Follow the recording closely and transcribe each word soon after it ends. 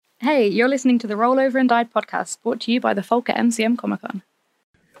Hey, you're listening to the Rollover and Died podcast, brought to you by the Folk at MCM Comic Con.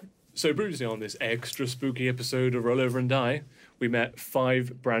 So previously on this extra spooky episode of Rollover and Die, we met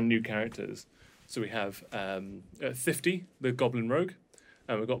 5 brand new characters. So we have Thifty, the Goblin Rogue,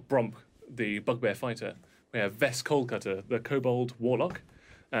 and we've got Bromp, the Bugbear Fighter. We have Vess Coldcutter, the Kobold Warlock,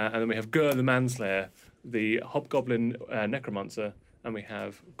 and then we have Gur the Manslayer, the Hobgoblin Necromancer, and we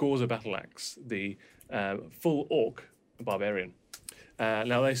have Gorza Battleaxe, the full Orc Barbarian.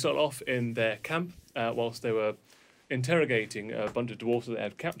 Now they start off in their camp whilst they were interrogating a bunch of dwarves that they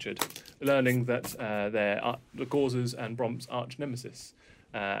had captured, learning that the Gorzas and Bromp's arch nemesis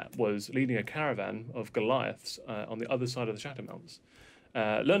was leading a caravan of Goliaths on the other side of the Shadowmounts.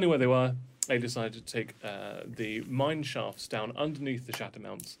 Learning where they were, they decided to take the mine shafts down underneath the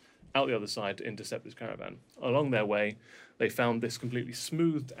Shadowmounts, out the other side to intercept this caravan. Along their way, they found this completely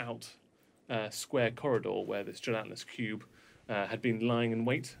smoothed out square corridor where this gelatinous cube had been lying in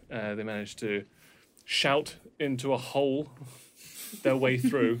wait. They managed to shout into a hole their way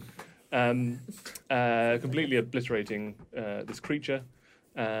through, completely obliterating this creature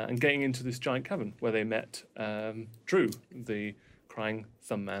and getting into this giant cavern where they met Drew, the crying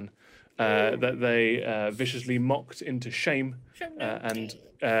thumb man, that they viciously mocked into shame and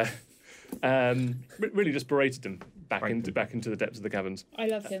really just berated him back into the depths of the caverns. I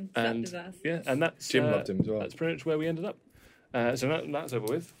loved him. And that's Jim loved him as well. That's pretty much where we ended up. So that's over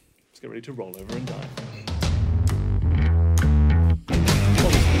with. Let's get ready to roll over and die.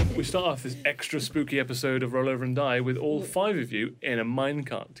 We start off this extra spooky episode of Roll Over and Die with all 5 of you in a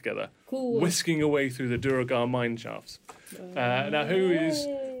minecart together, whisking away through the Duragar mine shafts. Now, who's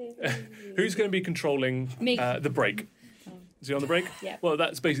going to be controlling the brake? Is he on the brake? Yeah. Well,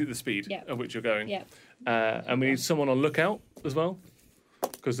 that's basically the speed at which you're going. Yeah. And we need someone on lookout as well,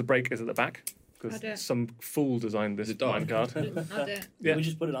 because the brake is at the back. Because some fool designed this minecart. I'll do it. Yeah. Can we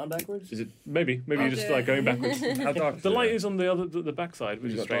just put it on backwards? Is it? Maybe you're just like going backwards. How dark? The light is on the backside,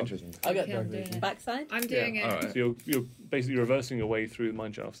 which is strange. I got Okay, dark I'm doing vision. it. Backside? I'm doing it. All right. So you're basically reversing your way through the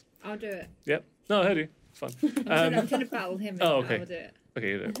mine shafts. I'll do it. Yep. No, I heard you. It's fine. I'm trying to battle him. oh, okay. I'll do it.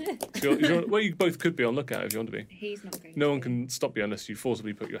 Okay, you do. So well, you both could be on lookout if you want to be. He's not going. No one can stop you unless you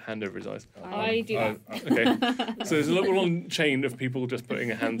forcibly put your hand over his eyes. I do that. Okay. So there's a little long chain of people just putting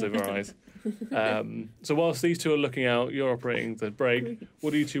their hands over our eyes. So whilst these two are looking out, you're operating the brake.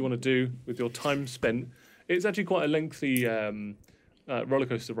 What do you two want to do with your time spent? It's actually quite a lengthy roller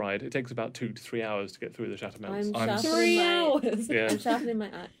coaster ride. It takes about 2 to 3 hours to get through the Shadowmounts. I'm sharpening 3 my, hours. Yeah. I'm sharpening my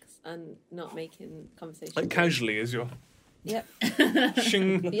axe and not making conversation. Like casually as you're Yep.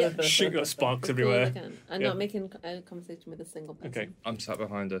 shing, Yep. shing, got sparks As cool as I everywhere. can. And Yeah. not making a conversation with a single person. Okay. I'm sat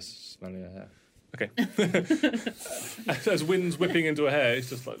behind us, smelling her hair. Okay. As wind's whipping into her hair, it's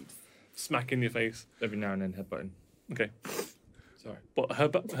just like smack in your face. Every now and then headbutting. Okay. Sorry. What,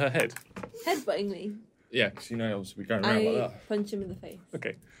 her head? Headbutting me. Yeah, because you know obviously we're going around like I that. punch him in the face.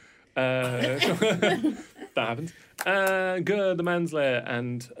 Okay. That happens. Gur the Manslayer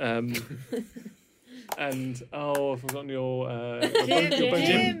and I've forgotten your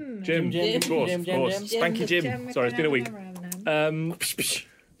Jim. Jim. Of course. Spanky Jim. Sorry, it's been a week.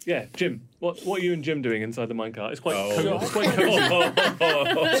 Yeah, Jim. What are you and Jim doing inside the minecart? It's quite it's quite cozy.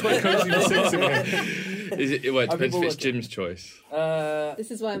 It's quite cozy to sit in here. Is it? Well, it Are depends if people it's looking? Jim's choice. This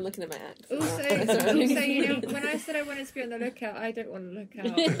is why I'm looking at my axe. Also, you know, when I said I wanted to be on the lookout, I don't want to look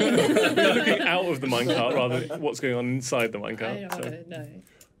out. You're looking out of the minecart rather than what's going on inside the I minecart. don't So, want to know.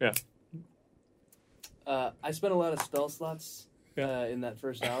 yeah, I spent a lot of spell slots in that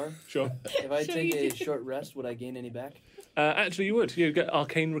first hour. sure. If I take a short rest, would I gain any back? Actually, you would. You'd get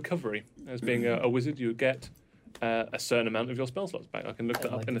arcane recovery. As being a wizard, you would get a certain amount of your spell slots back. I can look that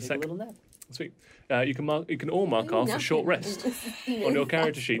I'd up like in to a take sec. a little nap. Sweet. You can all mark off a short rest on your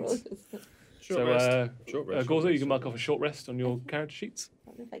character sheets. Short rest. Short rest. Gorza, you can mark off a short rest on your character sheets. I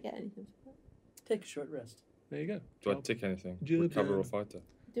don't know if I get anything for that. Take a short rest. There you go. Do I tick anything? Jim. Recover or fighter?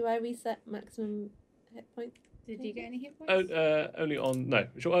 Do I reset maximum hit points? Did you get any hit points? Only on no.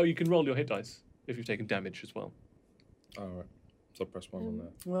 Sure. Oh, you can roll your hit dice if you've taken damage as well. Oh, right. So press 1 on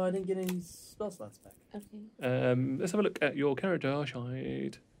that. Well, I didn't get any spell slots back. Okay. Let's have a look at your character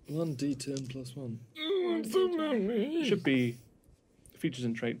sheet. 1d10 plus 1. It should be features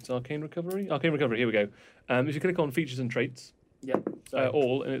and traits. Arcane recovery. Arcane recovery. Here we go. If you click on features and traits, Yep. Sorry.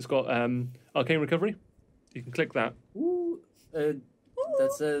 all, and it's got arcane recovery. You can click that. Ooh.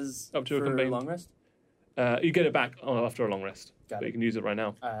 That says Up to a for campaign. long rest. You get it back after a long rest, Got but it. you can use it right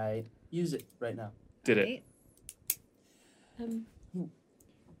now. I use it right now. Did it? Right.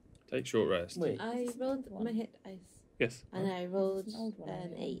 Take short rest. Wait. I rolled my hit dice Yes. and I rolled Old one,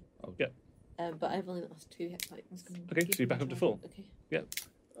 an yeah. 8. Oh. Yeah. But I've only lost 2 hit points. Okay, so you're back up to full. Okay.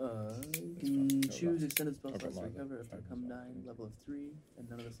 You can choose extended spell I've got slots to mine. recover if they become 9, level of 3, and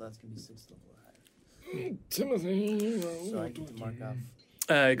none of the slots can be 6 level or higher. Timothy. So I get to mark off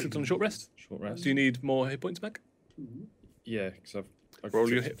You clicked on short rest. Short rest. Do you need more hit points back? 2. Yeah, because I've Roll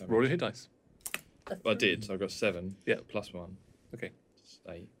your took hit. some Roll your damage. hit dice. I did. So I got 7. Yeah. Plus 1. Okay. It's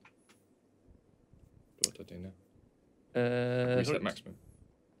 8. What do I do now? Sorry. Reset maximum.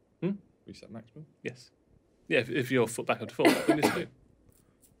 Hmm? Reset maximum. Yes. Yeah, if you're back up to full, then yes, do.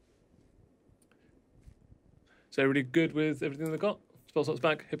 So everybody good with everything they got? Spell slots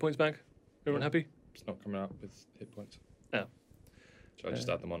back, hit points back. Everyone Yeah. happy? It's not coming out with hit points. Oh. So I just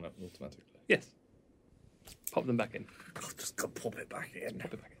add them on automatically. Yes. Pop them back in. Just go pop it back in.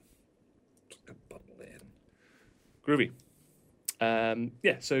 Pop it back in. Just go bundle it in. Groovy.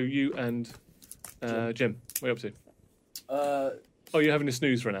 Yeah. So you and Jim, what are you up to? Oh, you're having a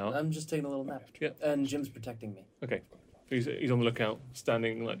snooze for an hour. I'm just taking a little nap. Yeah. And Jim's protecting me. Okay. He's on the lookout,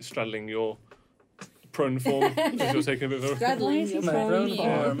 standing like straddling your prone form as you're taking a bit of a Straddling your My phone.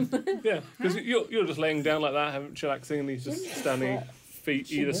 prone form. yeah, because you're just laying down like that, chillaxing, and he's just standing feet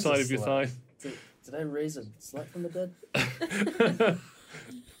Jim either is side a of your slut. thigh. Did I raise a slut from the dead?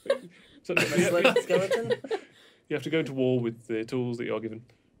 So My slut skeleton? you have to go to war with the tools that you're given.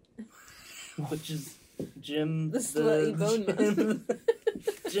 Which is Jim The slutty bone man.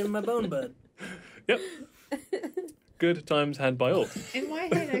 Jim, my bone bud. Yep. Good times had by all. In my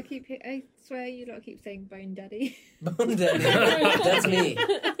head, I swear you lot keep saying Bone Daddy. Bone daddy. That's me.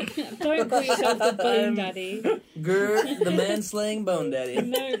 Don't call yourself the Bone I'm- Daddy. Gur, the man slaying bone daddy.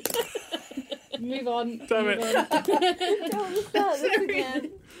 No. Move on. Damn move it. on. Don't start this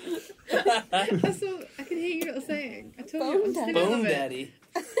again. That's all I can hear you lot saying. I told you, I'm still in Bone love it. daddy.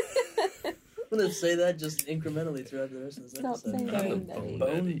 I'm gonna say that just incrementally throughout the rest of this Stop episode. saying bone daddy.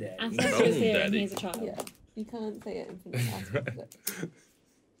 Bone daddy. As if she was here and Daddy. he's a child. Yeah, you can't say it in front of us.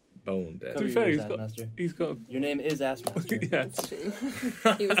 Bone dead. To Cover be your fair, ears, he's got- Assmaster. He's got. Your name is Assmaster. Yeah. It's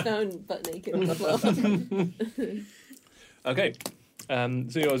true. He was found butt naked on the floor. Okay.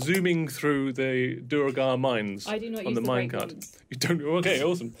 So you're zooming through the Duragar mines I do not on use the the brake minecart. once. You don't. Okay.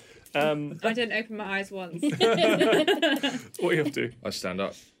 Awesome. I didn't open my eyes once. What are you up to? I stand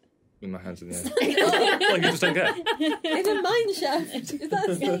up with my hands in the air. Like you just don't care. In a mine shaft. Is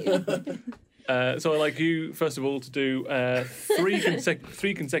that safe? So I'd like you, first of all, to do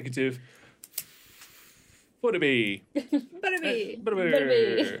three consecutive. What would it be? Butterby.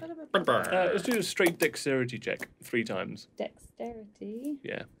 Let's do a straight dexterity check 3 times. Dexterity.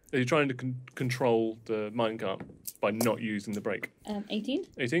 Yeah. You're trying to control the minecart by not using the brake. 18.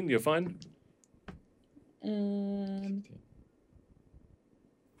 18, you're fine.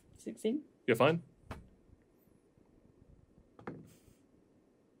 16. You're fine.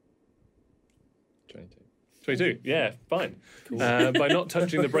 22, yeah, fine. By not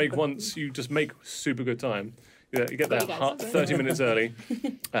touching the brake once, you just make super good time. You get there Well, you guys. 30 minutes early.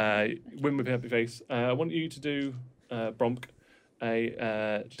 Win with a happy face. I want you to do, Bromk,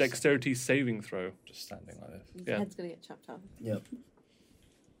 a dexterity saving throw. Just standing like this. His Yeah. head's gonna get chopped off. Yep.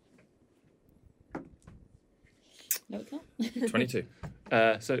 No, it's not. 22.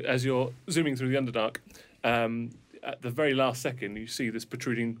 So as you're zooming through the Underdark, at the very last second, you see this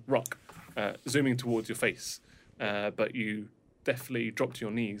protruding rock zooming towards your face, but you definitely drop to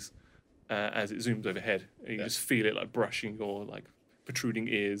your knees as it zooms overhead. And you just feel it like brushing your like protruding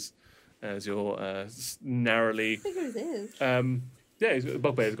ears as you're narrowly. Bigger as it is. Yeah, the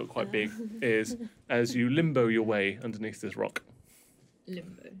bugbear's got quite big ears as you limbo your way underneath this rock.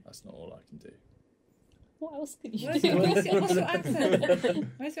 Limbo. That's not all I can do. What else could you What's do? your accent?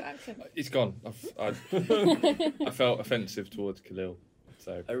 Where's your accent? It's gone. I felt offensive towards Khalil.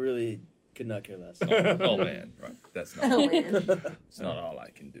 So, I really could not care less. oh man, right. That's not. Oh man, It's not all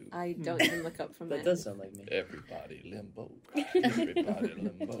I can do. I don't even look up from That there. does sound like me. Everybody limbo. Everybody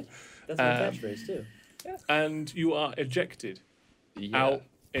limbo. That's my catchphrase too. And you are ejected Yeah. out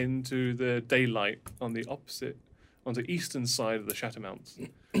into the daylight on the eastern side of the Shattermounts,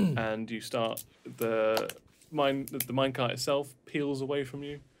 and you start the minecart itself peels away from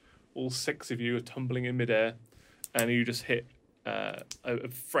you. All 6 of you are tumbling in midair, and you just hit a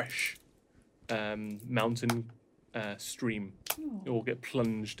fresh mountain stream. You all get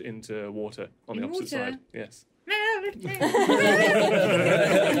plunged into water on the In opposite water? side. Yes.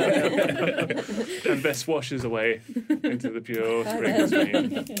 And Bess washes away into the pure spring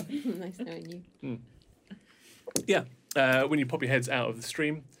stream. Nice knowing you. Yeah, when you pop your heads out of the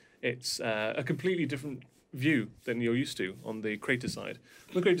stream, it's a completely different view than you're used to on the crater side.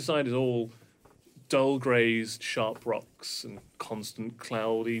 The crater side is all dull greys, sharp rocks, and constant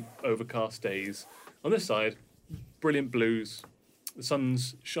cloudy, overcast days. On this side, brilliant blues, The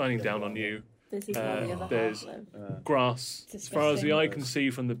sun's shining down on you. This is how the other there's- half live. Grass, It's as far as the eye disgusting. can see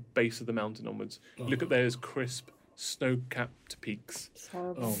from the base of the mountain onwards. Look at there's crisp, snow-capped peaks. It's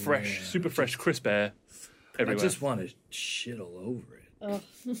horrible. Oh, Fresh, man. super fresh, crisp air I everywhere. just want to shit all over it. Oh,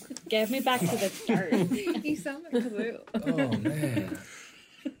 give me back to the dirt. You sound like Khalil. Oh man.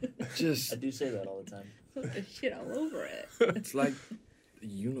 I Just do say that all the time. Put the shit all over it. it's like a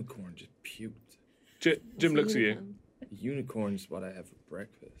unicorn just puked. Jim looks at you. A unicorn's what I have for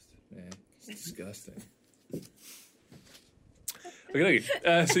breakfast. Man, it's disgusting. Okay,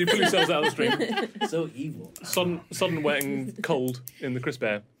 so you pull yourselves out of the stream. So evil. Sudden, wet and cold in the crisp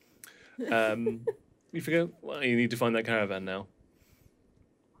air. You figure, well, you need to find that caravan now.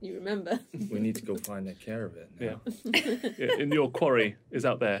 You remember? We need to go find that caravan now. Yeah, and your quarry is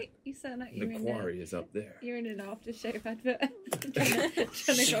out there. You sound like The you're in quarry is up there. You're in an aftershave advert.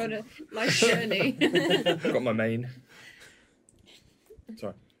 trying to go on a life journey. Got my mane.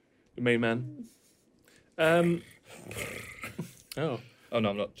 Sorry. The main man. Oh, Oh no,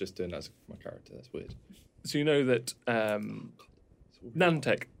 I'm not just doing that as my character. That's weird. so you know that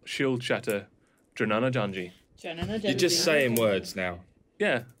Nantek, Shield Shatter, Dranana Janji. You're just saying words now.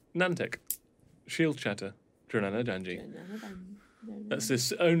 Yeah, Nantek, Shield Shatter, Dranana Janji. That's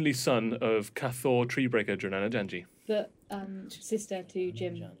this only son of Kathor Treebreaker Dranana Janji. But sister to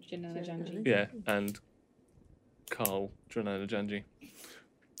Jim, Janana Janji. Yeah, and Carl Dranana Janji.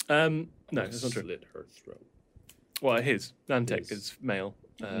 No, it's not true. Slit her throat. Well, his. Nantek His. is male.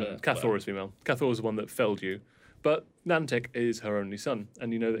 Yeah, Kathor well. is female. Kathor is the one that felled you. But Nantek is her only son,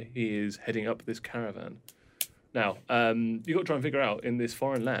 and you know that he is heading up this caravan. Now, you've got to try and figure out in this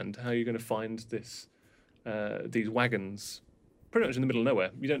foreign land how you're going to find this, these wagons pretty much in the middle of nowhere.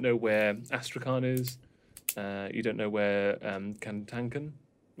 You don't know where Astrakhan is. You don't know where Kantankan,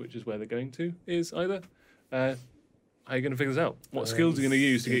 which is where they're going to, is either. How are you going to figure this out? What skills are you going to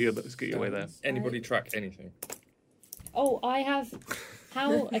use to get your way there? Anybody track anything? Oh, I have.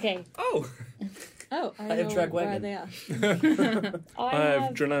 How? Okay. Oh, Oh, I I have know track where wagon. they are. I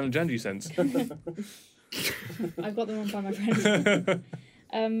have Dranana Janji sense. I've got them on by my friend.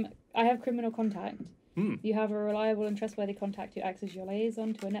 I have criminal contact. Hmm. You have a reliable and trustworthy contact who acts as your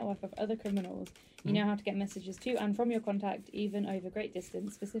liaison to a network of other criminals. You know how to get messages to and from your contact, even over great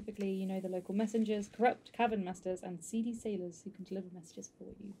distance. Specifically, you know the local messengers, corrupt cavern masters, and seedy sailors who can deliver messages for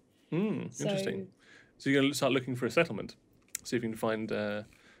you. Interesting. So you're going to start looking for a settlement. See if you can find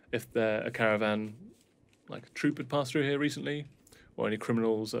if there a caravan, like a troop had passed through here recently, or any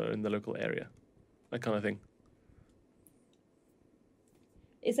criminals are in the local area. That kind of thing.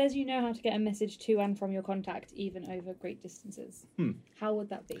 It says you know how to get a message to and from your contact, even over great distances. How would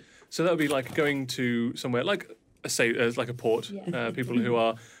that be? So that would be like going to somewhere like like a port. Yeah. People who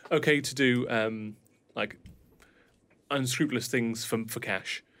are okay to do like unscrupulous things for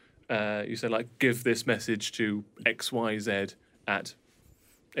cash. You say like, give this message to XYZ at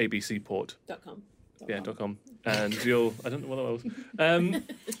ABC Port. .com. Yeah, .com. And you'll, I don't know what that was.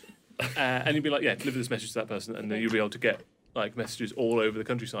 And you'll be like, yeah, deliver this message to that person, and then you'll be able to get like messages all over the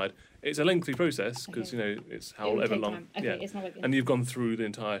countryside. It's a lengthy process because Okay. you know it's It would however take long. time. Okay, Yeah, it's not like and you've gone through the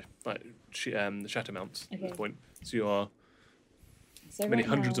entire like the shatter mounts at Okay. this point, so you are so many right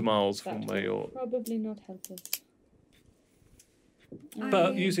hundreds now, of miles that from where will you're. probably not help us.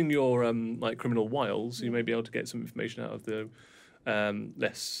 But using your like criminal wiles, you may be able to get some information out of the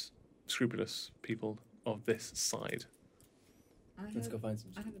less scrupulous people of this side. Let's go find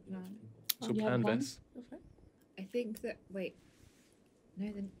some. I have a plan. So you have plan a plan? Vess. I think that. Wait.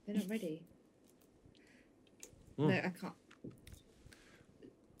 No, they're not ready. Mm. No, I can't.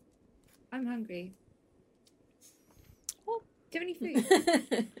 I'm hungry. Oh. Do you have any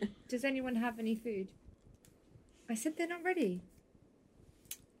food? Does anyone have any food? I said they're not ready.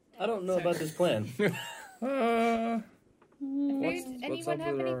 I don't know about this plan. Food? Anyone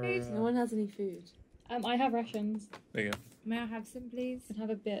have any food? No one has any food. I have rations. There you go. May I have some, please? And have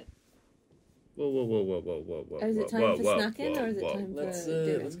a bit. Or is it time for snacking or is it time Let's for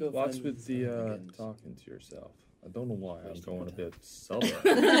dinner? let's go. What's find with the wagons. talking to yourself? I don't know why I'm going a bit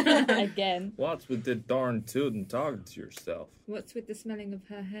southern. Again. What's with the darn tootin' talking to yourself? What's with the smelling of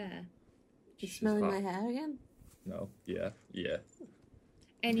her hair? You She's smelling hot. my hair again? No. Yeah.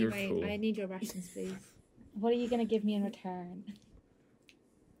 Anyway, fool. I need your rations, please. What are you going to give me in return?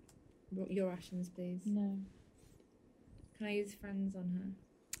 Your rations, please. No. Can I use friends on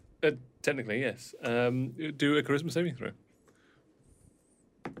her? Technically, yes. Do a charisma saving throw.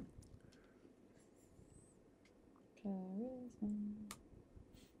 Charisma.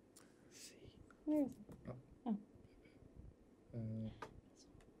 Where is it? Oh.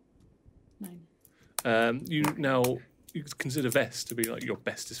 9. You now you consider Vess to be like your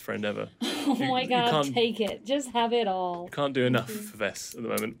bestest friend ever. Oh my you god, can't- take it. Just have it all. You can't do enough for Vess at the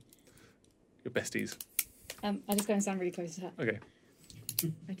moment. Your besties. I just go and stand really close to her. Okay,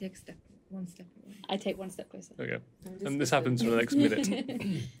 I take one step away. I take one step closer. there we go. I'm just And this happens for the next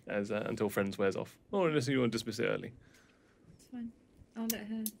minute as until Friends wears off. Or unless you want to dismiss it early. It's fine. I'll let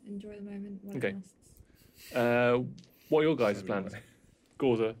her enjoy the moment while Okay. it lasts. What are your guys' plans?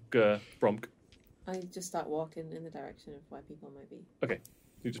 Gorza, Gur, Bromk. I just start walking in the direction of where people might be.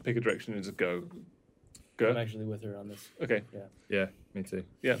 You just pick a direction and just go. I'm Gur? actually with her on this. Okay. Yeah, me too.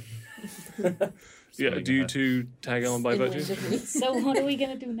 Yeah, Swinging do you her. two tag on by In virtue? range of me. So what are we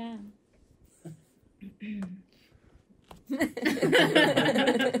gonna do now? You've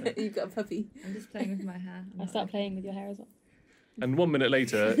got a puppy. I'm just playing with my hair. I start playing with your hair as well. And 1 minute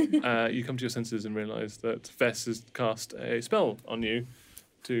later, you come to your senses and realise that Vess has cast a spell on you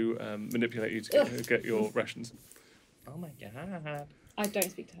to manipulate you to get your rations. Oh my god. I don't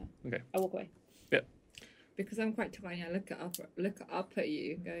speak to her. Okay. I walk away. Because I'm quite tiny, I look up at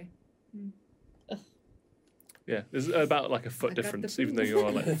you and go, Yeah, there's about like a foot I got the difference, even though you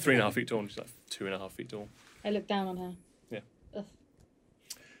are like 3.5 feet tall and she's like 2.5 feet tall. I look down on her.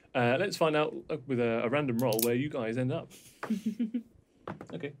 Let's find out with a random roll where you guys end up.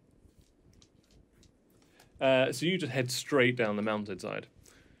 Okay. So you just head straight down the mountainside.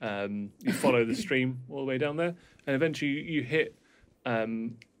 You follow the stream all the way down there, and eventually you hit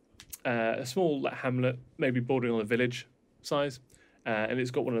a small hamlet, maybe bordering on a village size, and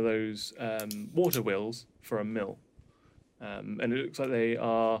it's got one of those water wheels for a mill. And it looks like they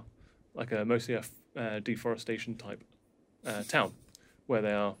are like mostly a deforestation type town, where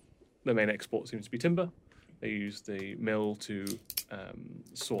their main export seems to be timber. They use the mill to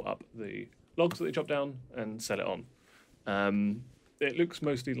sort up the logs that they chop down and sell it on. It looks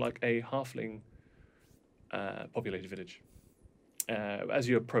mostly like a halfling populated village. As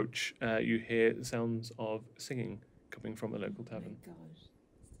you approach, you hear the sounds of singing coming from a local tavern. Oh my gosh.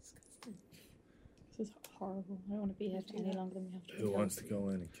 It's disgusting. This is horrible. I don't want to be here for any longer than we have to. Who wants to go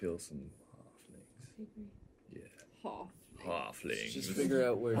in and kill some halflings? I agree. Yeah, half. halflings. Just figure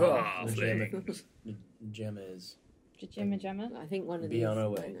out where Halflings. Gemma is. Jimma Jamma. I think one of Be these. on our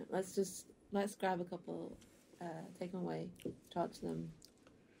way. Let's grab a couple, take them away, talk to them,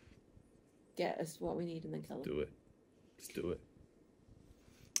 get us what we need, and then kill them. Do it. Let's do it.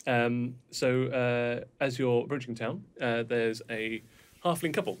 So as you're approaching town, there's a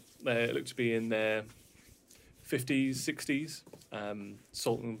halfling couple. They look to be in their 50s, 60s,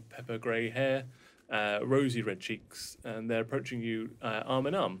 salt and pepper grey hair, rosy red cheeks, and they're approaching you arm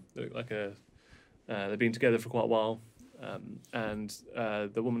in arm. They look like they've been together for quite a while, and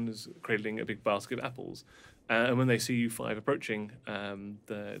the woman is cradling a big basket of apples. And when they see you five approaching,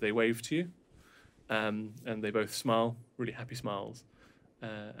 they wave to you, and they both smile, really happy smiles.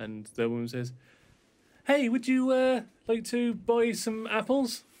 And the woman says, "Hey, would you like to buy some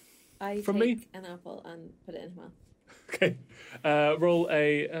apples?" I From take me? an apple and put it in her mouth. Okay. Roll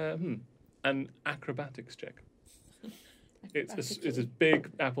an acrobatics check. It's a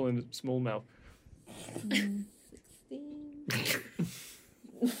big apple in a small mouth. 16.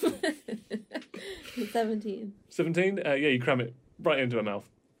 17. 17. Yeah, you cram it right into her mouth,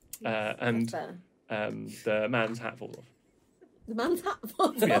 and That's better. the man's hat falls off. The man's hat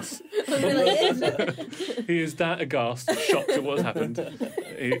falls Yes. off. Unrelated. He is that aghast, shocked at what's happened.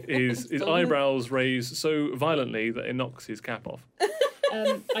 His eyebrows raise so violently that it knocks his cap off.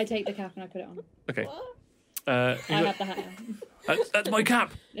 I take the cap and I put it on. Okay. What? He's I like, have the hat now. that's my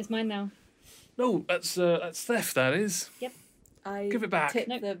cap. It's mine now. No, that's theft. That is. I Give it back. tip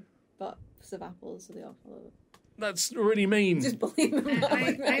Nope. the box of apples so they all fall over. That's really mean. Just bullying them up.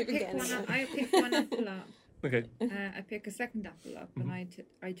 I pick one apple up. Okay. I pick a second apple up and I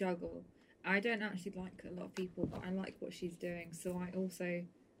juggle. I don't actually like a lot of people, but I like what she's doing, so I also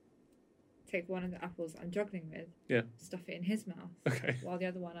take one of the apples I'm juggling with, stuff it in his mouth, Okay. while the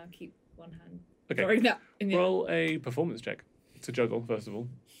other one I'll keep one hand Okay. throwing that in the Roll a performance check to juggle first of all.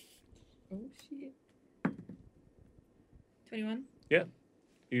 Oh shit. 21.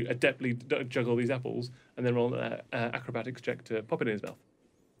 You adeptly juggle these apples, and then roll an acrobatics check to pop it in his mouth.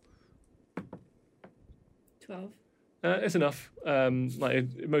 12. It's enough.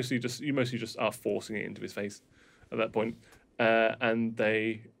 You mostly just are forcing it into his face at that point, and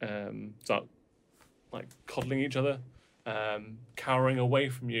they start like coddling each other, cowering away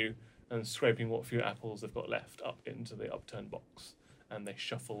from you, and scraping what few apples they've got left up into the upturned box, and they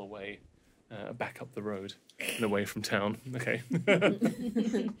shuffle away, back up the road and away from town. Okay,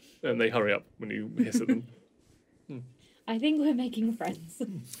 and they hurry up when you hiss at them. I think we're making friends.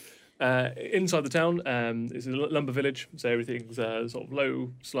 Inside the town is a lumber village, so everything's sort of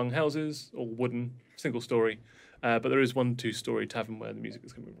low-slung houses, all wooden, single-story. But there is 1 2-story tavern where the music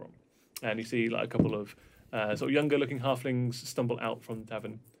is coming from. And you see like a couple of sort of younger-looking halflings stumble out from the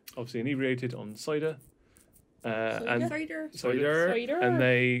tavern, obviously inebriated on cider. And Cider. and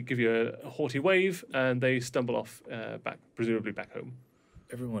they give you a haughty wave, and they stumble off presumably back home.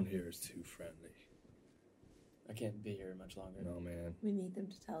 Everyone here is too friendly. I can't be here much longer. No, man. We need them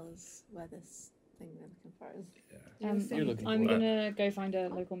to tell us where this thing they're looking for is. Yeah. You're looking I'm for it. gonna go find a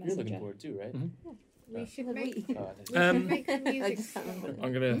local You're looking messenger. for it too, right? Mhm. We should Well, make. we- Oh, We should make a I music just can't store. remember.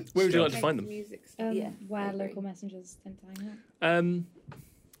 I'm gonna. Where would you like to Make find the them? music store. Yeah, Where I agree. local messengers tend to hang out.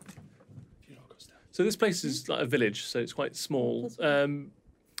 So this place is like a village, so it's quite small.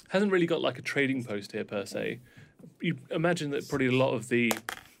 Hasn't really got like a trading post here per se. You imagine that probably a lot of the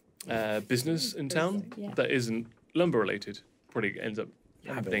business in town Yeah. that isn't lumber related probably ends up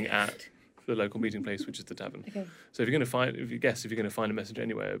happening at the local meeting place, which is the tavern. Okay. So if you're going to find a message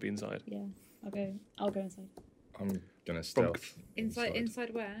anywhere, it'll be inside. Yeah. I'll go inside I'm gonna stealth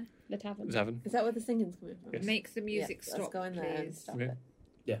Inside where? the tavern. The tavern. Is that where the singing's coming from? Yes. Make the music Yeah, stop, let's go in there and please. stop Okay.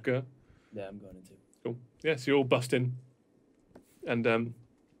 it. Go. Yeah, I'm going into. Cool. Yeah, so you all bust in, and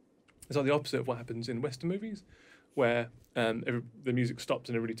it's like the opposite of what happens in Western movies, where the music stops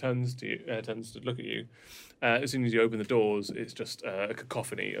and everybody turns to look at you. As soon as you open the doors, it's just a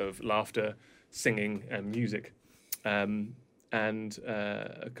cacophony of laughter, singing, and music. And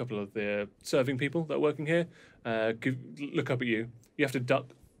a couple of the serving people that are working here look up at you. You have to duck,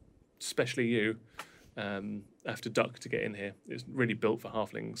 especially you. Have to duck to get in here. It's really built for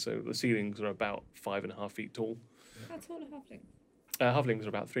halflings, so the ceilings are about 5.5 feet tall. How tall are halflings? Halflings are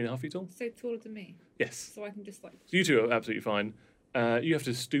about 3.5 feet tall. So taller than me. Yes. So I can just like. So you two are absolutely fine. You have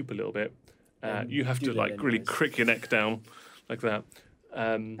to stoop a little bit. You have do to that like really anyways. crick your neck down like that.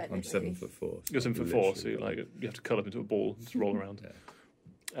 I'm 7'4". You're 7'4", so you have to curl up into a ball and just roll around.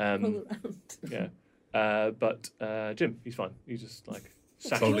 Roll around. Yeah. But Jim, he's fine. He's just like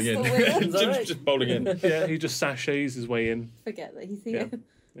Bowling in. Just the way- It's all right. just bowling in. yeah, he just sachets his way in. Forget that he's here.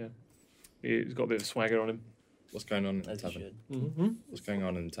 He's got a bit of swagger on him. What's going on in the As you tavern? should. Mm-hmm. What's going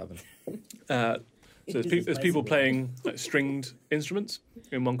on in the tavern? So there's people playing like stringed instruments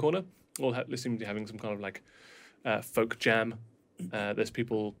in one corner, all listening to having some kind of like folk jam. There's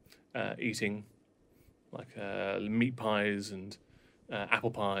people eating like meat pies and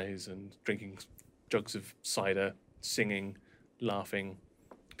apple pies and drinking jugs of cider, singing, laughing.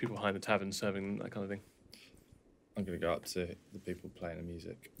 People behind the tavern serving that kind of thing. I'm going to go up to the people playing the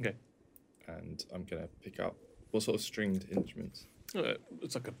music. Okay. And I'm going to pick up what sort of stringed instruments?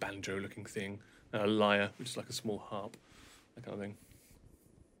 It's like a banjo-looking thing, a lyre, which is like a small harp, that kind of thing.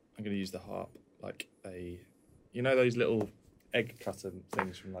 I'm going to use the harp like those little egg cutter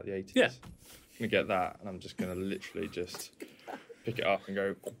things from like the 80s? Yeah. I'm going to get that, and I'm just going to literally just pick it up and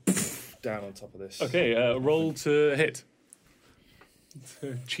go down on top of this. Okay, roll to hit.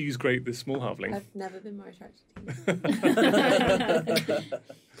 Cheese grate this small halfling. I've never been more attracted to you.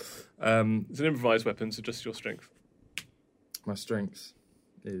 It's an improvised weapon, so just your strength. My strength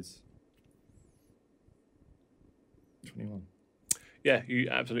is 21. Yeah, you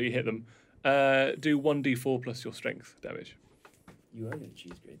absolutely hit them. Do 1d4 plus your strength damage. You are going to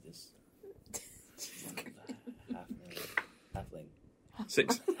cheese grate this. Halfling.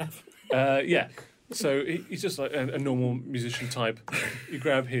 6. Yeah, so he's just like a normal musician type. You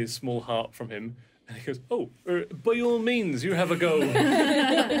grab his small harp from him, and he goes, "Oh, by all means, you have a go."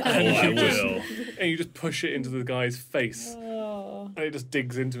 And you just push it into the guy's face, Oh. and it just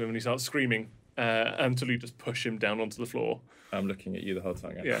digs into him, and he starts screaming until you just push him down onto the floor. I'm looking at you the whole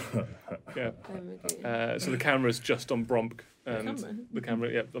time. Going, Yeah, yeah. So the camera's just on Bromk. And camera? the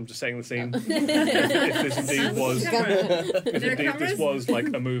camera, yeah, I'm just saying the scene. if this indeed was, if indeed this was like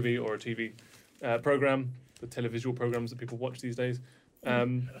a movie or a TV program, the televisual programs that people watch these days,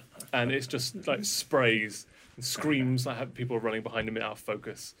 and it's just like sprays and screams like have people running behind him out of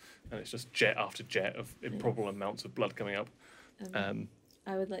focus, and it's just jet after jet of improbable amounts of blood coming up.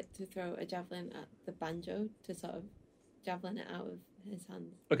 I would like to throw a javelin at the banjo to sort of javelin it out of his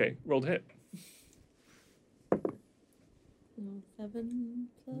hands. Okay, roll to hit. 7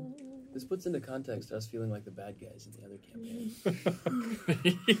 plus. This puts into context us feeling like the bad guys in the other campaign.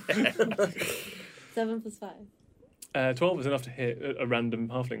 7 plus 5. 12 is enough to hit a random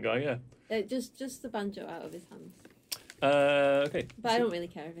halfling guy. Yeah. Just the banjo out of his hands. Okay. But I don't really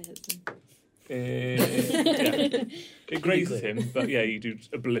care if it hits him. Yeah. It grazes him, but yeah, you do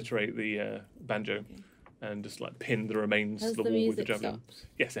obliterate the banjo. and just like pin the remains Has to the the wall with the music javelin. stopped?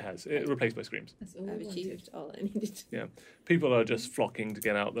 Yes, it has. It replaced by screams. That's all I've I wanted. achieved all I needed. People are just flocking to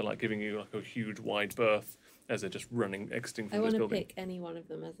get out. They're like giving you like a huge wide berth as they're just running, exiting I from this want to building. pick any one of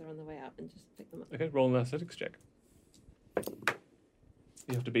them as they're on the way out and just pick them up. Okay, roll an athletics check.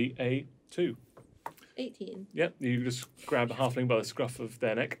 You have to beat a 2. 18. Yep, you just grab a halfling by the scruff of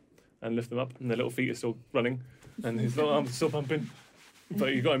their neck and lift them up, and their little feet are still running, and his little arms are still pumping.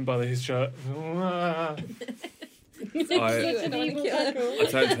 But you got him by his shirt. I An evil circle. I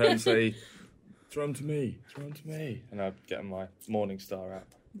turn to her and say, throw him to me, and I get my morning star out,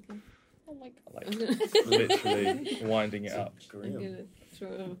 Oh my god. like I'm gonna, literally winding it up. I'm Grim. gonna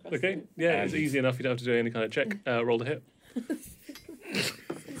throw them across. Okay, the- yeah, it's And- easy enough. You don't have to do any kind of check. Roll to hit.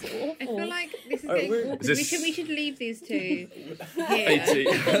 I feel like this is Alright, getting we're- awkward. Is this- We should leave these two here.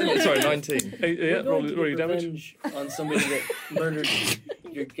 18. Sorry, 19. Hey, yeah, We're roll going to your get damage. revenge on somebody that murdered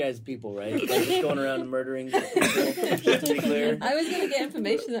your guys' people, right? Like just going around and murdering people, just to be clear. I was going to get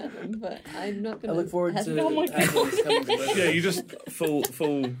information out of them, but I'm not I going look forward to hesitate. Oh my having this coming to Yeah, you just Full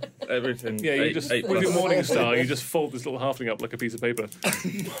everything. yeah, you Eight- just eight with your plus. morning star, you just fold this little halfling up like a piece of paper.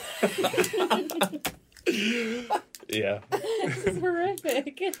 Yeah. This is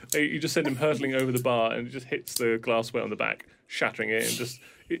horrific. You just send him hurtling over the bar, and it just hits the glassware on the back, shattering it,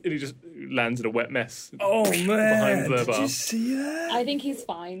 and he just lands in a wet mess. Oh man! Behind the Did bar. you see that? I think he's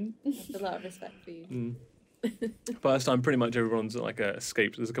fine. I have a lot of respect for you. Mm. By this time, pretty much everyone's like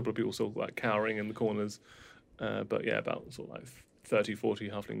escaped. There's a couple of people still like cowering in the corners, but yeah, about sort of like 30, 40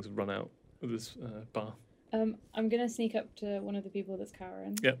 halflings have run out of this bar. I'm gonna sneak up to one of the people that's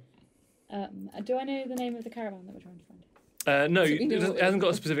cowering. Yep. Do I know the name of the caravan that we're trying to find? No, So we know it what hasn't got a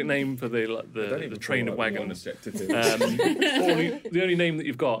it's- specific name for the like, I don't the even train feel of like wagons. we're objective. The only name that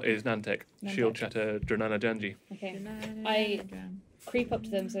you've got is Nantek, Nantek. Shield Chatter Dranana Janji. Okay. I- Creep up to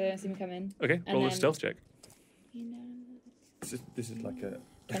them so they don't see me come in. Okay, And roll a then- stealth check. You know. This is like a.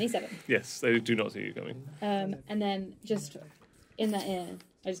 27. Yes, they do not see you coming. And then just in that ear,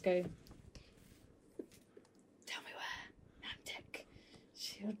 I just go. Tell me where Namtek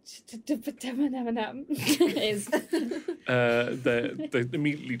is. They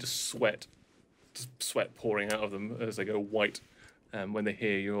immediately just sweat pouring out of them as they go white when they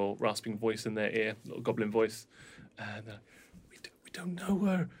hear your rasping voice in their ear, little goblin voice. And we don't know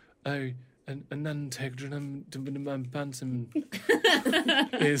where a Nantek Bantam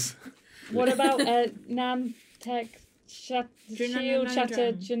is. What about Namtek Shield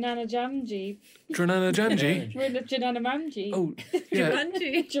Chatter Janana Janana Jamji? Dranana Janji? We're in the Janana Mamji. Oh, yeah.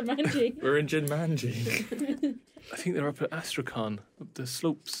 Jumanji. We're in Jinmanji. I think they're up at Astrakhan, up the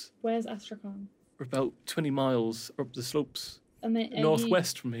slopes. Where's Astrakhan? We're about 20 miles up the slopes, And they,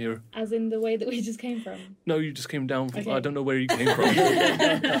 northwest from here. As in the way that we just came from. No, you just came down from. Okay. I don't know where you came from.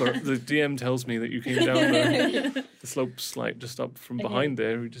 But the DM tells me that you came down the slopes, like just up from Okay. behind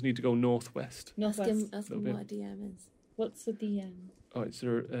there. You just need to go northwest. Ask him, Northwest. ask Little him bit. what a DM is. What's the DM? Oh, it's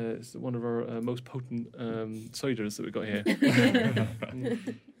one of our most potent ciders that we got here.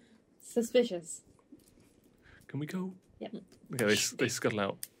 Suspicious. Can we go? Yep. Okay, they scuttle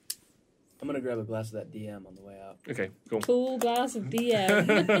out. I'm gonna grab a glass of that DM on the way out. Okay, go on. Full glass of DM.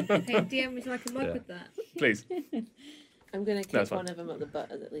 Hey, DM, would you like a mug Yeah. with that? Please. I'm going to That's kick fine. one of them up the butt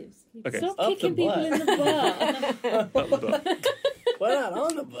as it leaves. Okay. Stop Up the kicking people butt. in the butt. Up the butt. Why not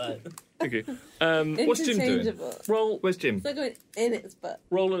on the butt? Thank you. What's Jim doing? Interchangeable. Roll Where's Jim? It's not going in its butt.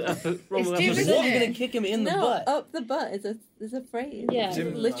 roll an roll an Jim athletics. is What? You're there. gonna kick him in the no, butt? up the butt is a phrase. Yeah,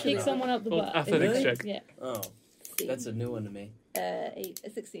 Jim- literally. kick someone up the Roll butt. athletics Really? check. Yeah. Oh, that's a new one to me.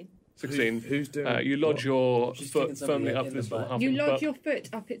 16. 16. Who's doing? You lodge your She's foot kicking somebody firmly in up the this little butt. half You lodge butt your foot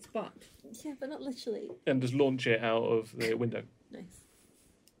up its butt. Yeah, but not literally. and just launch it out of the window. Nice.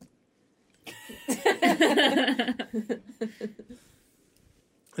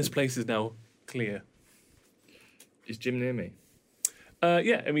 This place is now clear. Is Jim near me?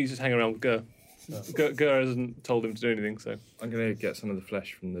 Yeah, I mean, he's just hanging around with Gur. Oh. Gur hasn't told him to do anything, so. I'm gonna get some of the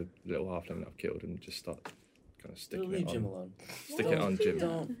flesh from the little halfling that I've killed and just start kind of sticking Leave it Jim on. alone. Stick it on Jim.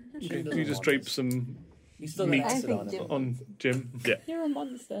 Don't. Okay, Jim you doesn't just want drape this. some You still got meat acid I on think him. on Jim. You're a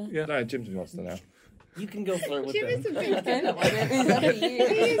monster. Yeah. No, Jim's a monster now. You can go flirt with Jim is them. a I victim. know what it is after He you.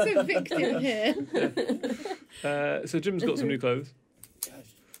 is a victim here. So Jim's got some new clothes.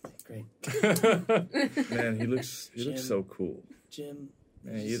 Gosh, great. Man, he looks Jim. so cool. Jim.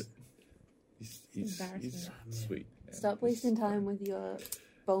 Man, he's embarrassing. sweet. Man. Stop wasting time with your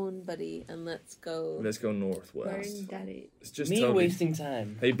bone buddy and let's go. Let's go northwest. Bone daddy. It's just Me Toby. wasting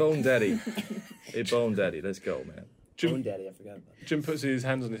time. Hey, Bone Daddy. Hey, Bone Daddy, let's go, man. Jim, Bone Daddy, I forgot about that. Jim puts his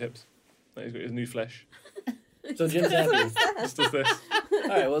hands on his hips. He's got his new flesh. So Jim's happy. Just does this. All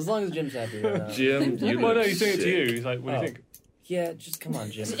right. Well, as long as Jim's happy. Jim, you Well, no, look he's doing it to shit. you. He's like, what do you think? Yeah, just come on,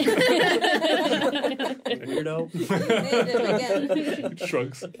 Jim. Weirdo. Made him again. He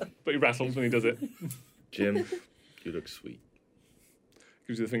shrugs, but he rattles when he does it. Jim, you look sweet.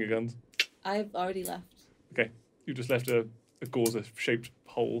 Gives you the finger guns. I've already left. You just left a Gauzer-shaped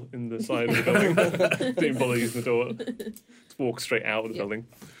hole in the side of the building. Didn't bother using the door. Just walk straight out of the Yeah. building.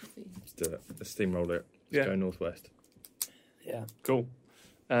 Let's do it. Let's steamroll it. Let's Yeah. go northwest. Yeah. Cool.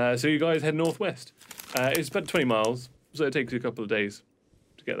 So you guys head northwest. It's about 20 miles, so it takes you a couple of days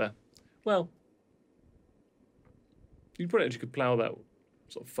to get there. Well, you probably actually could plough that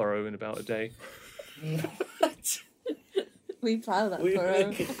sort of furrow in about a day. We plough that We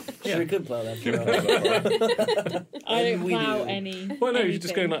furrow. sure could plow that furrow. I don't We plow do. any. Well, no, you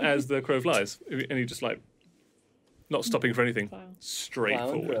just go anything. like, as the crow flies, and you just like not stopping for anything, Plow. straight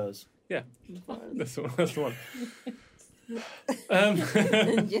Plowing forward. crows. That's the one. That's the one.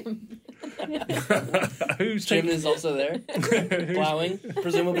 Jim. Who's Jim taking? is also there, plowing,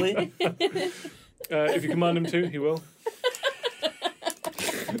 presumably. If you command him to, he will.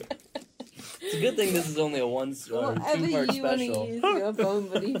 It's a good thing this is only a Whatever two-part you want to special. use your bone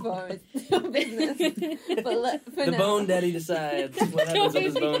buddy for, it's your business. But for The now, Bone Daddy decides what happens with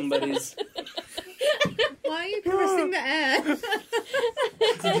his bone buddies. Why are you caressing the air?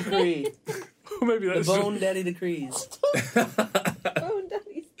 It's a decree. Or maybe The that's Bone Daddy decrees. Bone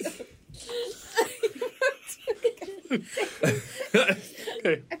daddy stuff.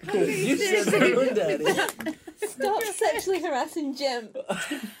 okay. I can't believe You this. said Bone Daddy. Stop sexually harassing Jim.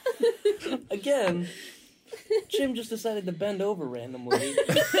 Again, Jim just decided to bend over randomly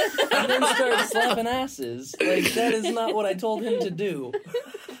and then started slapping asses. Like, that is not what I told him to do.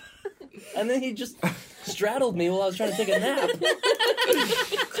 And then he just straddled me while I was trying to take a nap.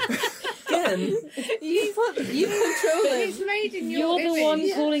 Again, You control him. It's made in You're your the one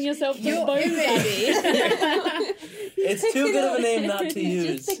image. calling yourself the Your Bone image. Daddy. it's too good of a name not to He's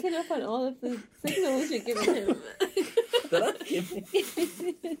use. just picking up on all of the signals you're giving him. That I'm giving.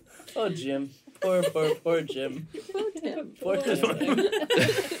 Oh, Jim. Poor Jim. Poor Jim.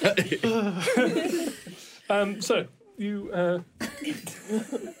 So you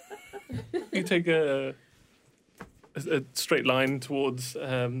you take a straight line towards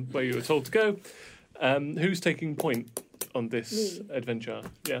where you were told to go. Who's taking point on this Me. adventure?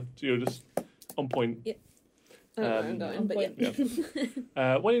 Yeah, so you're just on point. I don't know where I'm going, but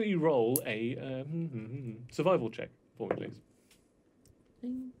yeah. Why don't you roll a survival check for me, please?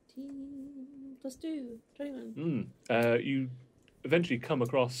 19 plus 2, 21. You eventually come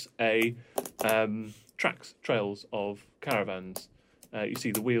across a trails of caravans. You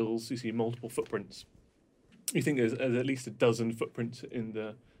see the wheels, you see multiple footprints. You think there's at least a dozen footprints in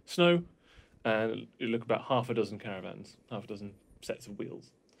the snow, and you look about half a dozen caravans, half a dozen sets of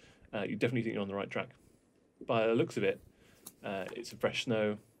wheels. You definitely think you're on the right track. By the looks of it, it's a fresh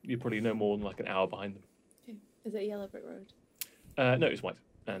snow. You're probably no more than like an hour behind them. Is it a yellow brick road? No, it's white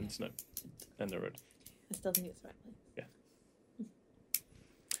and snow and no road. I still think it's the right place.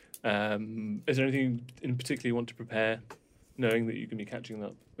 Is there anything in particular you want to prepare, knowing that you can be catching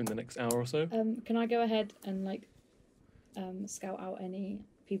up in the next hour or so? Can I go ahead and scout out any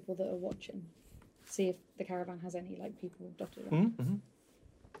people that are watching? See if the caravan has any people dotted around. Mm-hmm.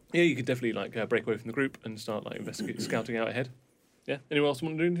 Yeah, you could definitely break away from the group and start scouting out ahead. Yeah. Anyone else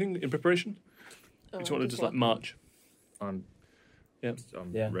want to do anything in preparation? Oh, You just want to just walking. march? I'm Yeah.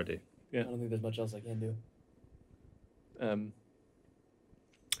 ready. Yeah. I don't think there's much else I can do.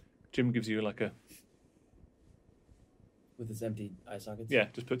 Jim gives you With his empty eye sockets.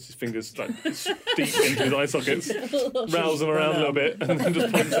 just puts his fingers deep into his eye sockets, rattles them around a little bit, and then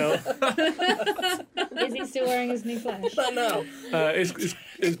just points out. Is he still wearing his new flesh? Not now.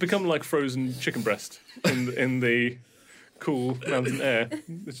 It's become like frozen chicken breast in the cool mountain air.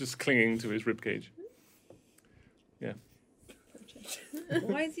 It's just clinging to his rib cage.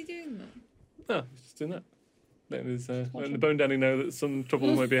 Why is he doing that? Oh, he's just doing that. Letting the Bone Daddy know that some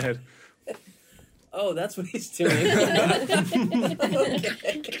trouble might be ahead. Oh, that's what he's doing. Okay.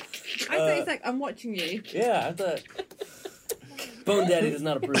 I thought he's like, I'm watching you. Yeah, I thought. Bone Daddy does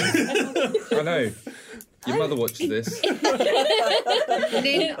not approve. I know. Your mother watches this. Lynn,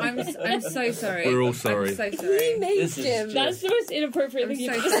 I'm so sorry. We're all sorry. I'm so He sorry. made This is Jim. just- That's the most inappropriate I'm thing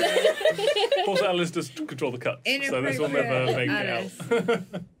so you've ever said. sorry. Also, Alice does control the cuts, so this will never make Alice. it out.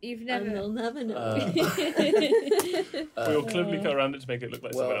 You've And never. they'll never know. We'll cleverly cut around it to make it look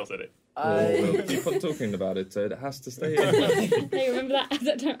like someone else did it. We'll keep on talking about it, so it has to stay in. Hey, remember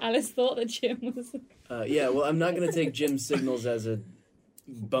that time Alice thought that Jim was... Yeah, well, I'm not going to take Jim's signals as a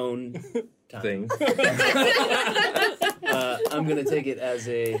bone time. Thing. I'm gonna take it as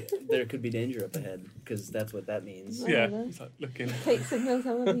there could be danger up ahead because that's what that means. Yeah, Whatever. it's like looking. Take signals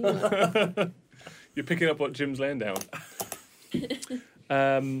however you want. You're picking up what Jim's laying down.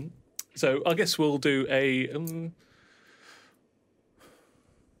 So I guess we'll do a. I'm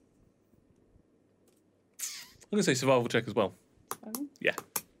gonna say survival check as well. Yeah.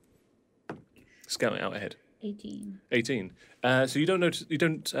 Scouting out ahead. 18. 18. So you don't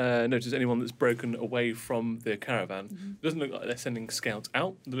notice anyone that's broken away from the caravan. It doesn't look like they're sending scouts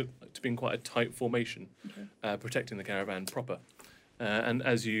out. They look like to be in quite a tight formation, protecting the caravan proper. And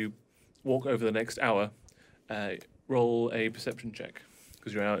as you walk over the next hour, roll a perception check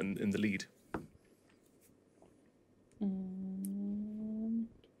because you're out in the lead.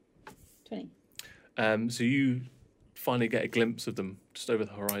 20. So you finally get a glimpse of them just over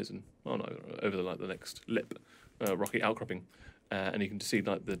the horizon. Oh no, over the next lip, rocky outcropping, and you can see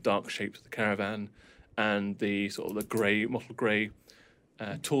like the dark shapes of the caravan and the sort of the grey, mottled grey,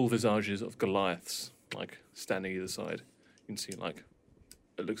 tall visages of Goliaths, like standing either side. You can see like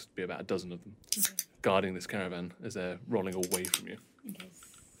it looks to be about a dozen of them guarding this caravan as they're rolling away from you. Okay.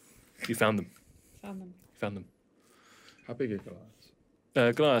 You found them. Found them. How big are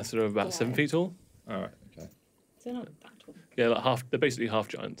Goliaths? Goliaths are about 7 feet tall. All right, okay. So not that tall. Yeah, like half. They're basically half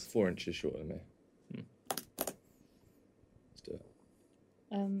giants. 4 inches shorter than me. Let's do it.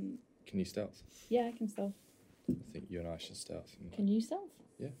 Um, Can you stealth? yeah, I can stealth. I think you and I should stealth. Can you stealth?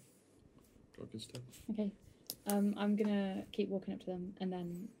 Got good stealth. Okay. I'm gonna keep walking up to them, and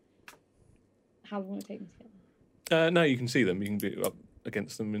then how long will it take me to get them? No, you can see them. You can be up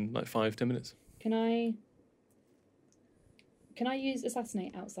against them in like 5-10 minutes. Can I use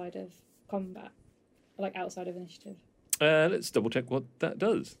assassinate outside of combat, like outside of initiative? Let's double check what that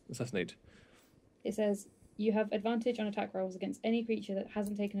does. Assassinate. It says you have advantage on attack rolls against any creature that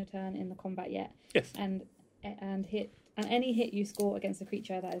hasn't taken a turn in the combat yet. Yes. And any hit you score against a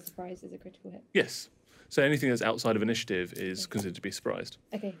creature that is surprised is a critical hit. Yes. So anything that's outside of initiative is considered to be surprised.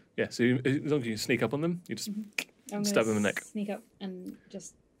 Okay. Yeah. So as long as you sneak up on them, you just I'm stab gonna them in the neck. Sneak up and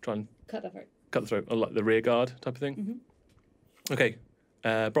just Try and cut their throat. cut the throat, or like the rear guard type of thing. Okay.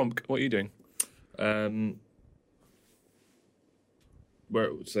 Bromk, what are you doing?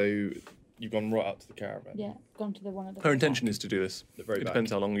 So you've gone right up to the caravan. Yeah, gone to the one of the. Her intention is to do this. The very It back.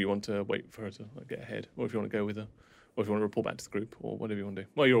 depends how long you want to wait for her to like, get ahead, or if you want to go with her, or if you want to report back to the group, or whatever you want to do.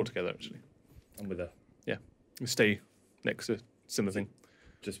 Well, you're all together actually. I'm with her. You stay next to similar thing.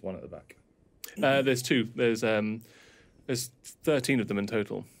 Just one at the back. There's 2. There's 13 of them in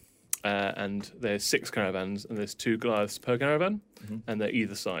total, and there's 6 caravans, and there's 2 Goliaths per caravan, and they're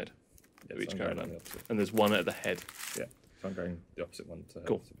either side of each So I'm going caravan, the opposite. and there's one at the head. So I'm going the opposite one to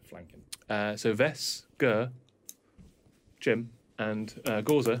Cool. flanking. So Vess, Gur, Jim, and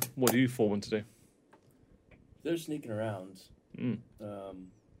Gorza, what do you 4 want to do? They're sneaking around. Mm. I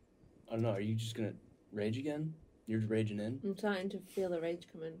don't know. Are you just gonna rage again? You're just raging in. I'm starting to feel the rage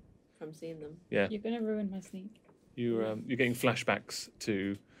coming from seeing them. Yeah, You're gonna ruin my sneak. you're getting flashbacks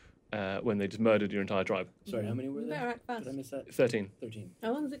to when they just murdered your entire tribe. Sorry, how many were You better there? act fast. Did I miss that? 13. 13.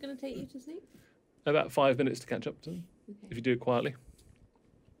 How long is it going to take you to sneak? About 5 minutes to catch up to them if Okay. you do it quietly.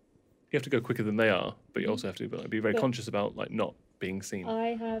 You have to go quicker than they are, but you also have to be very But- conscious about like not being seen.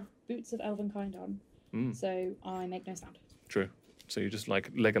 I have boots of elvenkind on, Mm. so I make no sound. True. So you're just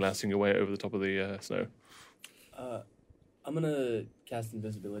like Legolasing your way over the top of the snow. I'm gonna cast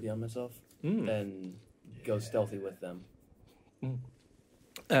invisibility on myself Mm. and go stealthy with them,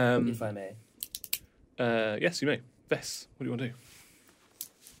 Um, if I may. yes, you may. Vess, what do you want to do?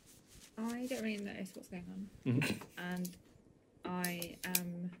 I don't really notice what's going on, and I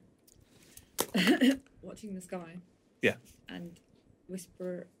am watching the sky. Yeah. And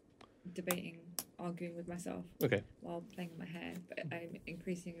debating, arguing with myself. Okay. While playing with my hair, but I'm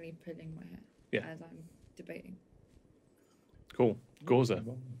increasingly pulling my hair as I'm debating. Cool. Gorza.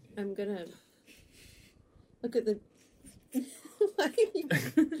 I'm going to look at the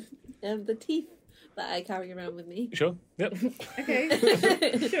the teeth that I carry around with me. Sure. Yep.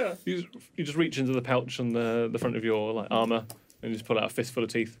 Okay. Sure. You just reach into the pouch on the front of your like armor and just pull out a fistful of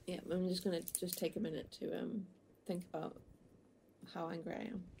teeth. Yeah, I'm just going to take a minute to think about how angry I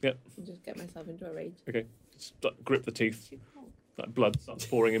am. Yep. And just get myself into a rage. Okay. Just like, grip the teeth. Like blood starts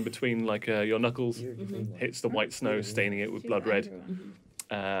pouring in between like your knuckles. Hits the white snow, staining it with blood red.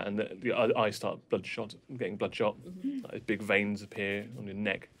 And the eyes start getting bloodshot. Like, big veins appear on your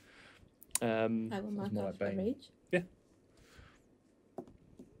neck. I will mark more off like a Bane. rage. Yeah.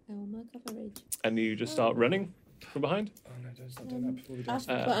 I will mark off a rage. And you just start running from behind. Oh no, don't stop doing that before we do. But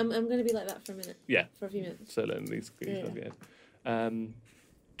I'm going to be like that for a minute. Yeah. For a few minutes. So letting these Yeah. get ahead.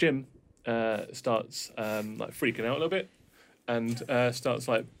 Jim starts like freaking out a little bit and starts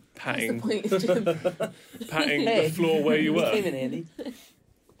like patting patting Hey, the floor where you were. Came in handy.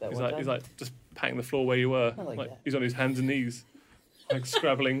 He's like just patting the floor where you were. I like that. He's on his hands and knees, like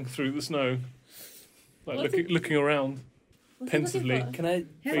scrabbling through the snow, like looking around pensively. Can I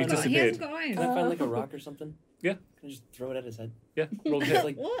He He hasn't got disappeared. eyes. can I find like a rock or something? Yeah. Can I just throw it at his head? Yeah, rolled Just hit.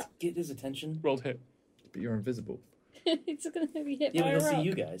 like get his attention. Rolled hit. But you're invisible. It's going to be hit Yeah, by but a he'll see rock.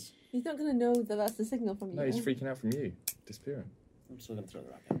 you guys. He's not going to know that that's the signal from you. No, he's freaking out from you. Disappearing. I'm still gonna throw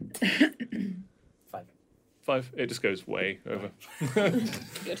the rock at him. 5. 5. It just goes way over.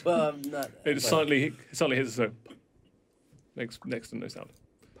 Well, I'm not. It just suddenly hits the snow. Next to no sound.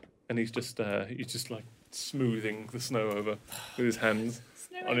 And he's just like smoothing the snow over with his hands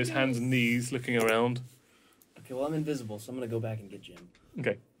Snow on his hands and knees, looking around. Okay, well I'm invisible, so I'm gonna go back and get Jim.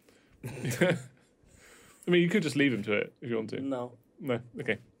 Okay. I mean, you could just leave him to it if you want to. No, No.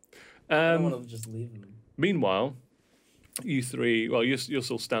 Okay. I don't want to just leave him. Meanwhile, you three, well, you're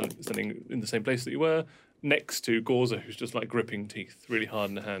still standing in the same place that you were, next to Gorza, who's just like gripping teeth really hard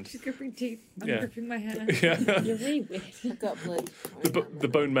in the hand. She's gripping teeth. I'm Yeah. gripping my hand. Yeah. You're really weird. I've got blood. The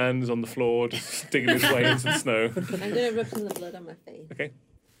bone man's on the floor, just digging his way into the snow. I'm going to rub some of the blood on my face. Okay.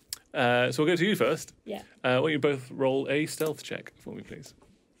 So we'll go to you first. Yeah. Why don't you both roll a stealth check for me, please?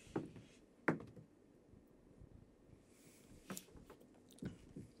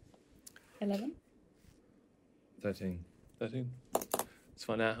 $11. 13. 13. Let's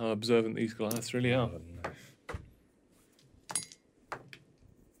find out how observant these Goliaths really are. Oh, no.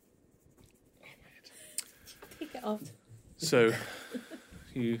 Take it off. So,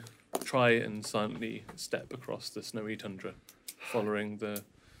 you try and silently step across the snowy tundra, following the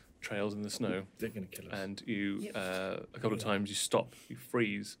trails in the snow, They're going to kill us. and you, a couple of times, you stop, you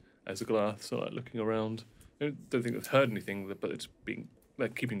freeze as the Goliaths are like looking around. I don't think they've heard anything, but they're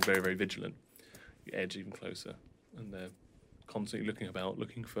keeping very, very vigilant. You edge even closer, and they're constantly looking about,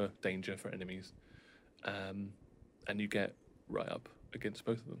 looking for danger, for enemies. And you get right up against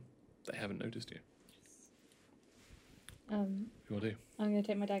both of them. They haven't noticed you. What do you want to do? I'm going to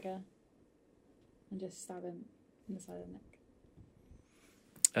take my dagger and just stab him in the side of the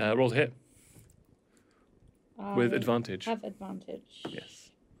neck. Roll to hit with I advantage. Have advantage.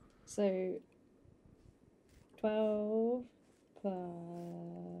 Yes. So 12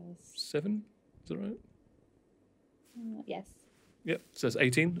 plus 7? Is that right? yes. Yep. So it's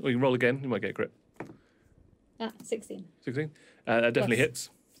 18. Or you can roll again. You might get a crit. 16. 16. That definitely Plus. hits.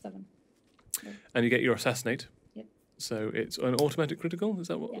 7. And you get your assassinate. Yep. So it's an automatic critical. Is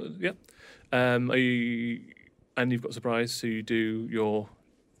that what? Yeah. Yep. And you've got surprise. So you do your.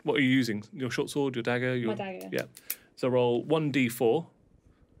 What are you using? Your short sword, your dagger? Your, My dagger. Yeah. So roll 1d4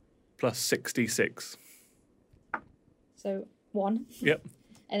 plus 6d6. So 1. Yep.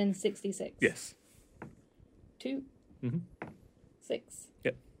 And then 66. Yes. 2. Mhm. 6.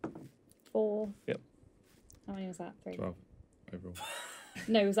 Yep. 4. Yep. How many was that? 3. 12 overall.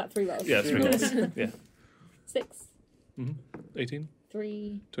 No, was that 3 rolls? Yeah, 3 rolls. Yeah. 6. 18,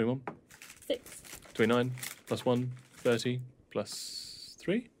 3. 21, 6. 29, plus 1, 30, plus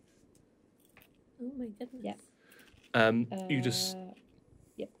 3. Oh my goodness. Yeah. You just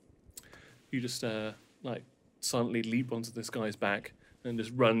Yep. like silently leap onto this guy's back and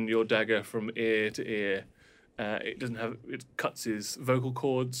just run your dagger from ear to ear. It cuts his vocal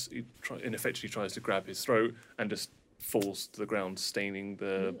cords. He ineffectually tries to grab his throat and just falls to the ground, staining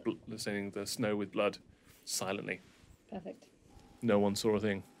the snow with blood silently. Perfect. No one saw a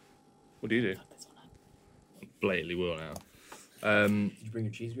thing. What do you do? Blatantly will now. Did you bring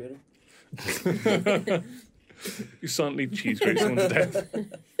your cheese grater? You silently cheese grate someone to death.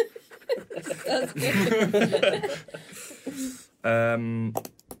 That's good. I'm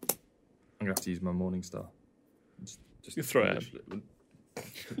gonna have to use my morning star. Just You throw it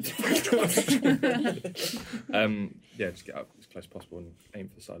yeah, just get up as close as possible and aim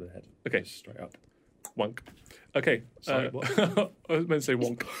for the side of the head. Okay. Just straight up. Wonk. Okay. Sorry, what? I was meant to say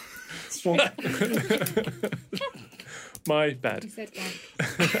wonk. Wonk. My bad. He said one.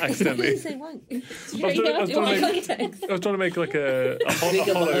 Accidentally. Say one. I was trying to make like a Pick up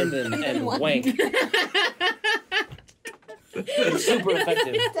a hollow. lemon and wank. It's super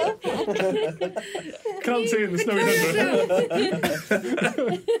effective. Can't see in the snowy tundra.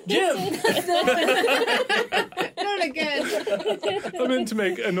 Jim! Not again. I meant to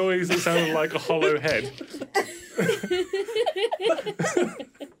make a noise that sounded like a hollow head.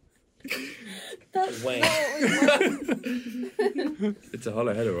 That's Wank. not what we want. It's a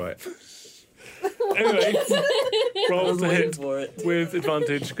hollow head, all right. Anyway, I roll was to waiting hit for it. with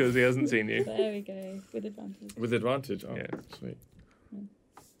advantage because he hasn't seen you. There we go. With advantage. With advantage. Oh, Yeah. sweet.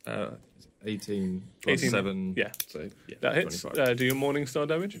 18 plus 18, 7. yeah. So, yeah. That hits. 25. Do your morning star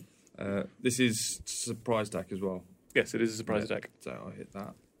damage? This is surprise attack as well. Yes, it is a surprise Yeah. attack. So I hit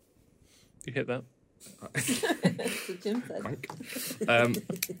that. You hit that. That's what Jim said.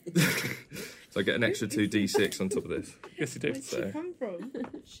 So I get an extra 2d6 on top of this. Yes, you do. Where'd So- she come from?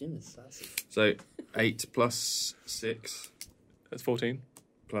 Jim is sassy. So 8 plus 6 That's 14.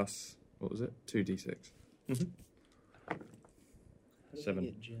 plus, what was it? 2d6. How did 7. we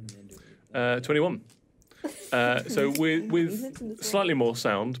get Jim into it? 21. So You with mentioned this slightly more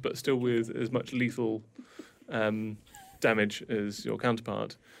sound, but still with as much lethal damage as your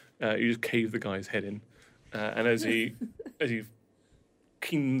counterpart, you just cave the guy's head in, and as he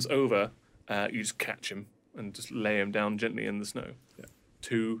keens over, you just catch him and just lay him down gently in the snow. Yeah.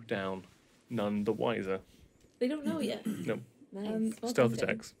 2 down, none the wiser. They don't know yet. No. Nice. Well Stealth done, Jim.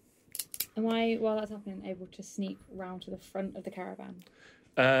 attacks. Am I, while that's happening, able to sneak round to the front of the caravan?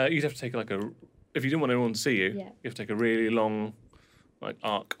 You'd have to take if you didn't want anyone to see you, Yeah. you have to take a really long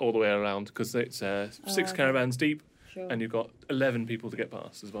arc all the way around because it's 6 okay. caravans deep. Sure. And you've got 11 people to get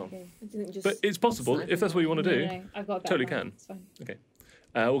past as well. Okay. I didn't just But it's possible, snipe if that's what you want to do. No, I've got a better Totally plan. can. It's fine.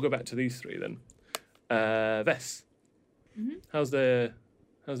 We'll go back to these 3 then. Vess, Mhm. how's the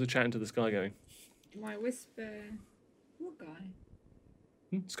chat into the sky going? My whisper. What guy?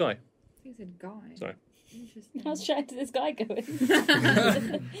 Sky. I think I said guy. Sorry. Interesting. How's chatting to this guy going?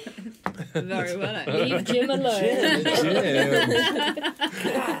 Very well, actually. Leave Jim alone.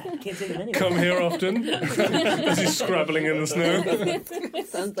 Can't take him anywhere. Come here often as he's scrabbling in the snow.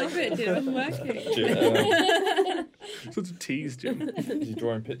 sounds like Stop it, Jim. I'm working. Sort of tease Jim Is he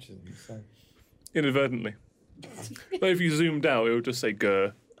drawing pictures of himself? inadvertently. But if you zoomed out, it would just say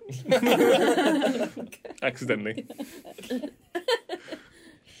 "grr" accidentally.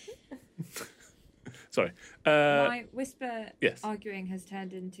 Sorry. My whisper Yes. arguing has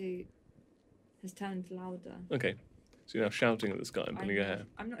turned louder. Okay. So you're now shouting at the sky and pulling your hair.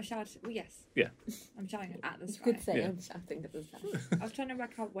 I'm not shouting. Well, yes. Yeah. I'm shouting at the you sky. could say Yeah. I'm shouting at the sky. I was trying to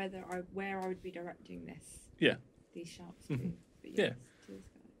work out where I would be directing this. Yeah. These shouts to. Mhm. But Yeah. yes, to the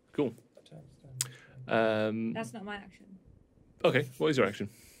sky. Cool. That's not my action. Okay. What is your action?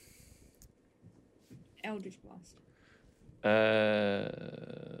 Eldritch Blast.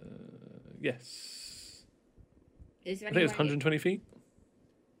 Yes. Is there I any think it's way? 120 feet.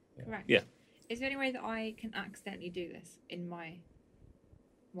 Correct. Yeah. Is there any way that I can accidentally do this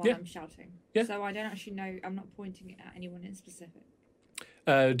while Yeah. I'm shouting? Yeah. So I don't actually know. I'm not pointing it at anyone in specific.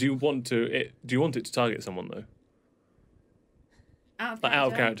 Do you want it to target someone though? Out of Like, character.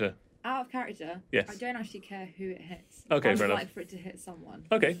 out of character. Out of character. Yes. I don't actually care who it hits. Okay, I would fair enough. like for it to hit someone.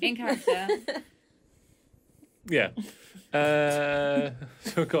 Okay. In character. Yeah. So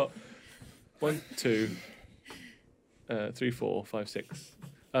we've got 1, 2, 3, 4, 5, 6.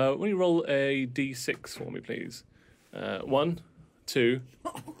 Will you roll a d6 for me, please? 1, 2.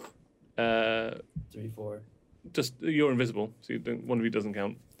 3, 4. Just you're invisible, so one of you doesn't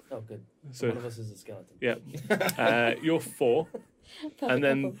count. Oh, good. So One of us is a skeleton. yeah, you're 4, Perfect and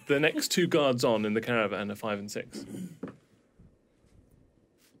then couple. the next 2 guards on in the caravan are 5 and 6.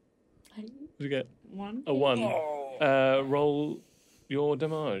 What did you get? 1. A 1. Roll your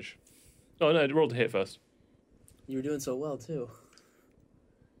damage. Oh no, roll to hit first. You were doing so well, too.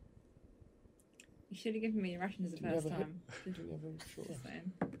 You should have given me your rations the Did you first have a hit? time. Did you have a short Just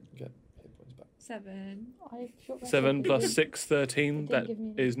saying. Get hit points back? 7. I short rest 7 it. plus 6, 13. It That didn't give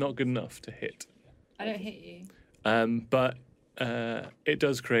me any. is not good enough to hit. I don't hit you. But it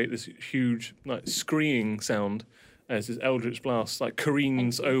does create this huge, like, screeing sound as this eldritch blast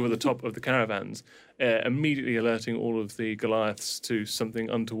careens over the top of the caravans, immediately alerting all of the Goliaths to something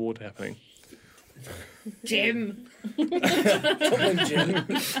untoward happening. Jim! Come on, Jim.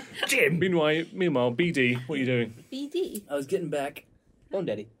 Jim. Meanwhile, BD, what are you doing? BD. I was getting back. Bone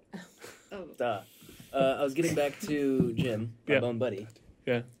Daddy. Oh. Duh. I was getting back to Jim, my Yeah. bone buddy.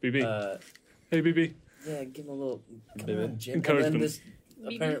 Yeah, BB. Hey, BB. Yeah, give him a little come Baby. on, Jim. Encouragement. And then this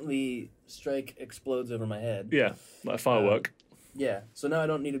apparently strike explodes over my head. Yeah, like a firework. Yeah, so now I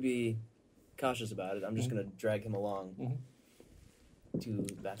don't need to be cautious about it. I'm just going to drag him along to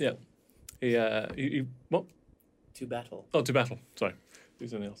battle. Yeah. What? To battle. Oh, to battle. Sorry, do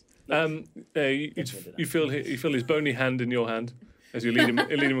something else. Nice. You feel his bony hand in your hand as you lead him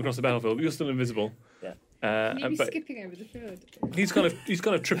across the battlefield. You're still invisible. Yeah. Can you be But skipping over the field? he's kind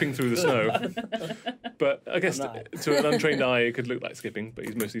of tripping through the snow. But I guess I'm not. to an untrained eye, it could look like skipping, but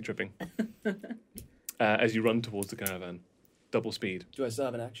he's mostly tripping. As you run towards the caravan, double speed. Do I still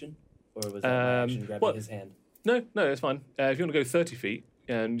have an action? Or was that my action grabbing what- his hand? No, it's fine. If you want to go 30 feet,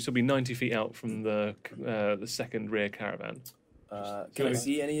 and you'll be 90 feet out from the second rear caravan. Can I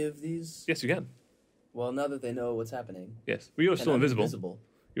see any of these? Yes, you can. Well, now that they know what's happening, Yes, but you're and still I'm invisible.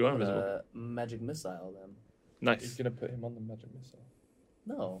 You are I'm invisible. gonna magic missile them. You're Nice. going to put him on the magic missile.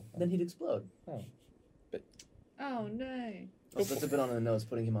 No, then he'd explode. Oh no. Oh, that's a bit on the nose,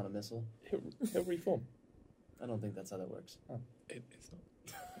 putting him on a missile. He'll reform. I don't think that's how that works. It's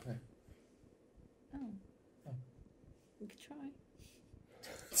not. Oh. We could try.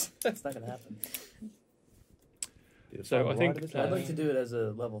 It's not gonna happen. So I think I'd like to do it as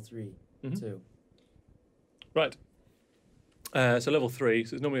a level 3 Mhm. too. Right. So level 3.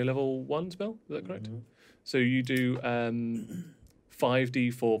 So it's normally a level 1 spell. Is that correct? Mhm. So you do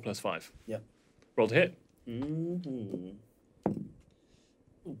 5d4 plus 5. Yep. Roll to hit. Mm-hmm.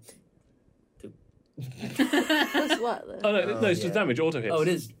 Plus what then? Oh no, Oh, no, it's just yeah. damage. Auto hits. Oh, it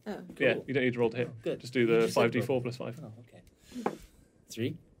is. Oh. Yeah, Cool. you don't need to roll to hit. Good. Just do You the just said 5d4 roll. plus 5. Oh, okay.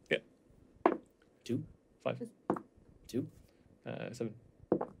 3. Yep. 2. 5. 2. 7.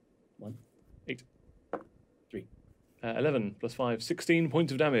 1. 8. 3. 11 plus 5. 16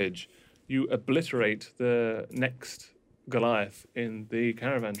 points of damage. You obliterate the next Goliath in the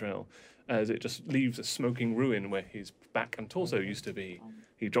caravan trail as it just leaves a smoking ruin where his back and torso used to be.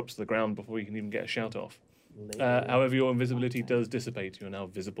 He drops to the ground before you can even get a shout off. However, your invisibility does dissipate. You are now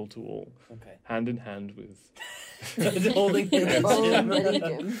visible to all, Okay. hand in hand with Holding him. Oh, Mini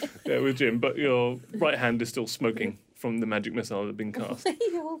Jim. with Jim. But your right hand is still smoking from the magic missile that had been cast. Why are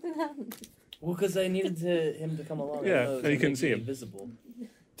you holding hands? Well, because I needed him to come along. Yeah, nose and you couldn't make see me him. Visible.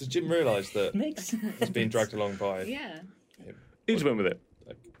 Does Jim realise that Makes he's being dragged along by? Yeah. He just went with it.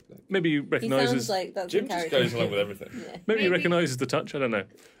 Like, Maybe he He recognises. sounds like that's Jim the just character. goes along with everything. Yeah. Maybe he Maybe- recognises the touch. I don't know.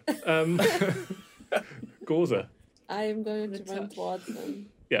 Gorza. I am going The to run touch. towards them.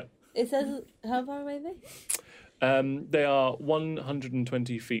 Yeah. It says how far away are they? They are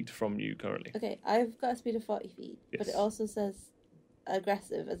 120 feet from you currently. Okay, I've got a speed of 40 feet, but Yes. it also says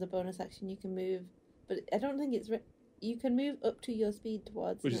aggressive as a bonus action. You can move, but I don't think it's. You can move up to your speed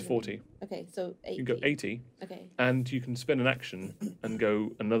towards. Which is an 40. enemy. Okay, so 80. You can go 80, Okay, and you can spend an action and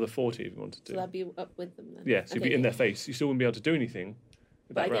go another 40 if you wanted so to. I'll be up with them then. Yeah, so you'd be Okay, in their yeah. face. You still wouldn't be able to do anything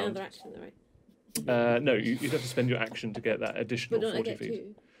with But I that get round. another action, though, right? No, you'd have to spend your action to get that additional But don't I 40 get feet.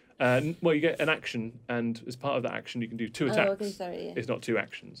 two? Well, you get an action, and as part of that action, you can do 2 attacks. Oh, okay, sorry. Yeah. It's not 2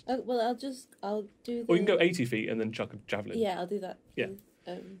 actions. Oh, well, I'll do. The... Or you can go 80 feet and then chuck a javelin. Yeah, I'll do that. Yeah.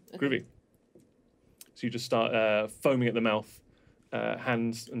 Okay. Groovy. So you just start foaming at the mouth,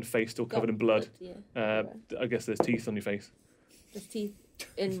 hands and face still covered in blood. Yeah. Uh, I guess there's teeth on your face. There's teeth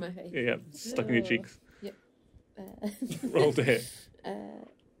in my face. Yeah, stuck in your Ugh. cheeks. Uh, Roll to hit.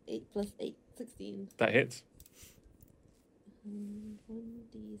 8 plus 8, 16. That hits.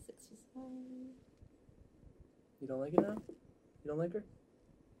 1d6 plus 5. You don't like it now? You don't like her?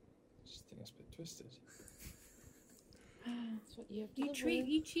 I just think it's a bit twisted. That's what you have to You live treat with.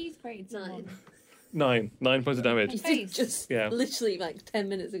 you cheese grated someone. 9. 9 points of damage. You Face. did just Yeah. literally like 10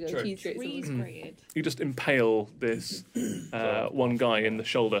 minutes ago. True. Cheese grates Cheese someone. grated. You just impale this one guy in the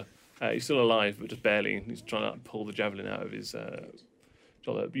shoulder. He's still alive, but just barely. He's trying to pull the javelin out of his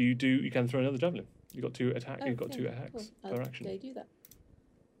shoulder. But you can throw another javelin. You've got 2 attacks. You've got Okay, 2 attacks cool. per action. Did I do that?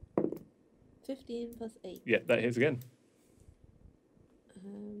 15 plus 8. Yeah, that hits again.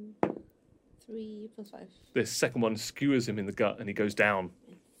 3 plus 5. This second one skewers him in the gut, and he goes down,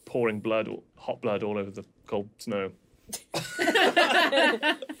 pouring blood, hot blood all over the cold snow.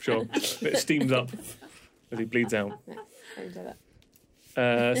 Sure, it steams up as he bleeds out. Yeah, I enjoy that.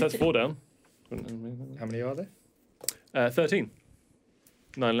 So that's 4 down. How many are there? 13.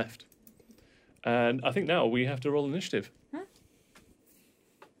 9 left. And I think now we have to roll initiative.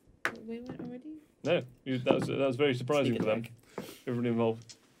 We went already? No, that was very surprising Sneak for them. Everybody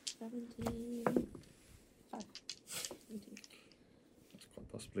involved. 17. 5. 17. That's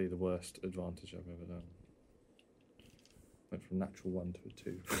quite possibly the worst advantage I've ever done. Went from natural 1 to a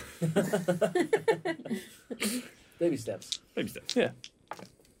 2. Baby steps. Baby steps. Yeah.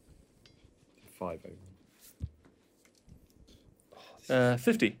 5 over.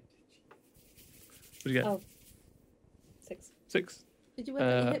 50. What did you get? Oh. 6. 6. Did you work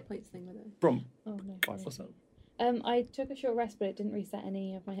out your hit points thing with it? Brom. Oh no. 5 plus that. I took a short rest, but it didn't reset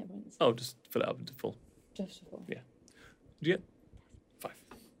any of my hit points. Oh, just fill it up into full. Just before. Yeah. Did you get? 5.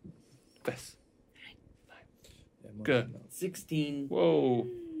 Bess. Yeah, more Good. than that. 16. Whoa.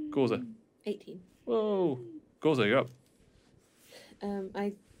 Gorza. 18. Whoa. Gorza, you're up.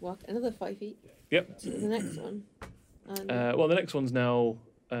 I walk another 5 feet Yep. to the next one. And Well, the next one's now.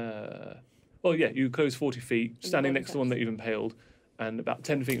 Well, yeah, you close 40 feet, the standing one next to the one that you've impaled, and about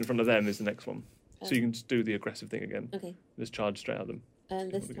 10 feet in front of them is the next one. So you can just do the aggressive thing again. Okay. Just charge straight at them.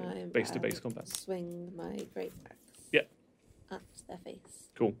 And this What we go? time, Base to base I combat. swing my great axe. Yeah. at their face.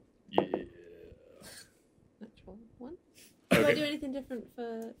 Cool. Yeah. Natural 1. Do I Okay. do anything different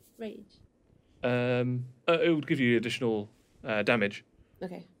for rage? It would give you additional damage.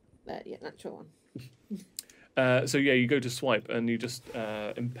 Okay. Yeah, natural 1. So yeah, you go to swipe and you just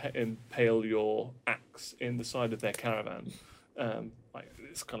impale your axe in the side of their caravan. Like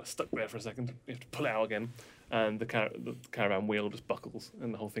it's kind of stuck there for a second. You have to pull it out again, and the caravan wheel just buckles,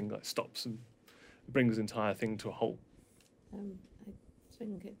 and the whole thing like stops and brings the entire thing to a halt. I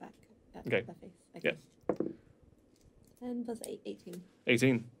swing it back at Okay. their face. I Yeah. guess. 10 plus 8, 18.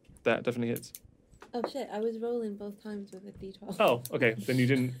 18. That definitely hits. Oh shit, I was rolling both times with a d12. Oh, okay. Then you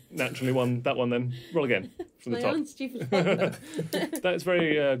didn't naturally won that one. Then roll again from the My top. own stupid fault. though. That's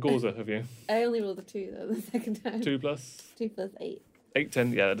very Gorza of you. I only rolled a 2 though the second time. 2 plus 2 plus 8. 8,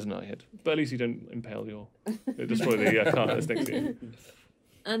 10. Yeah, that does not hit. But at least you don't impale your. Destroy the cart that's next to you.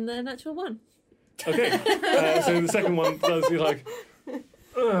 And the natural 1. Okay. So the second one does. You're like.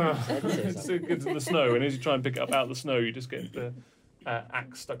 It's into the snow, and as you try and pick it up out of the snow, you just get the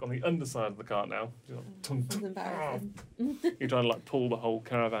axe stuck on the underside of the cart now. You're like, tum, That's tum. embarrassing. You're trying to like pull the whole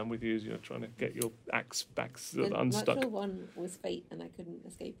caravan with you as you're trying to get your axe back The unstuck. natural 1 was fate and I couldn't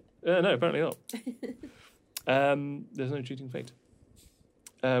escape it. No, apparently not. There's no cheating fate.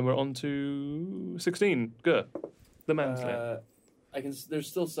 We're on to 16. Gur, the manslayer. There's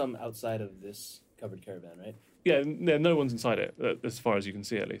still some outside of this covered caravan, right? Yeah, no one's inside it, as far as you can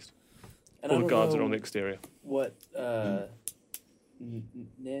see at least. And All I the don't guards know are on the exterior. What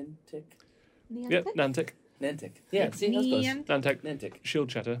Nantic? Yep, Nantic. Nantic. Yeah, see, that's close. Nantic, Nantic. Shield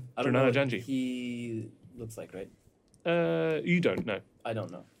Chatter, I don't know Dranana what Janji. he looks like, right? You don't know. I don't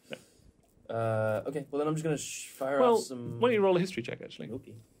know. No. Okay, well then I'm just gonna fire Well, off some. why don't you roll a history check, actually?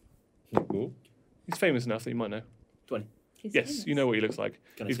 Okay. Cool. He's famous enough that you might know. He's Yes, famous. you know what he looks like.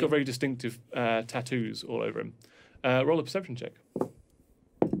 Can I He's see got him? very distinctive tattoos all over him. Roll a perception check.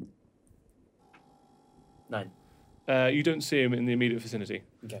 9. You don't see him in the immediate vicinity.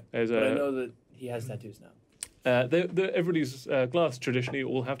 Okay. There's But I a, know that he has tattoos now. everybody's glass traditionally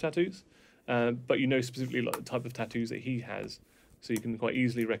all have tattoos, but you know specifically like the type of tattoos that he has, so you can quite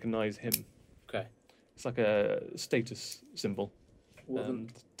easily recognise him. Okay. It's like a status symbol. Well, then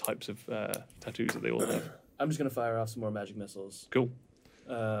Types of tattoos that they all have. I'm just gonna fire off some more magic missiles. Cool.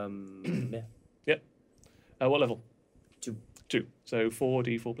 Yeah. What level? 2. 2. So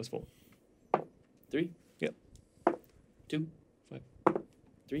 4d4 plus 4. 3. Yep. 2. 5.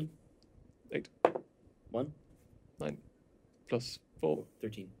 3. 8. 1. Plus 4.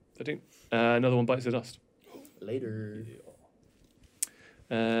 13. 13. Another one bites the dust. Later.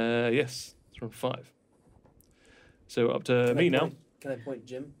 Yes, it's from 5. So up to Can me I now. point- Can I point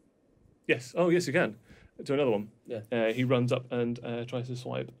Jim? Yes. Oh, yes, you can. To another one. Yeah. He runs up and tries to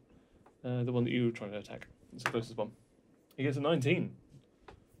swipe the one that you were trying to attack. It's the closest one. He gets a 19.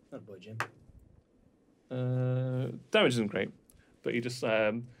 Not boy Jim. Damage isn't great, but he just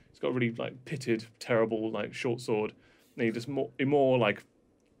he's got a really like pitted, terrible like short sword, and he just more like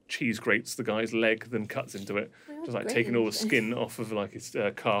cheese grates the guy's leg than cuts into it. Just like taking all the skin off of like his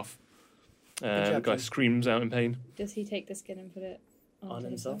calf. The job, guy Jim. screams out in pain. Does he take the skin and put it On onto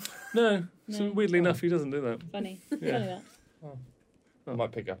himself. No, so No. weirdly enough, he doesn't do that. Funny. Yeah. Funny that. I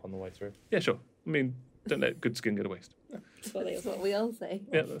might pick up on the way through. Yeah, sure. I mean, don't let good skin go to waste. That's what they all That's what say. we all say.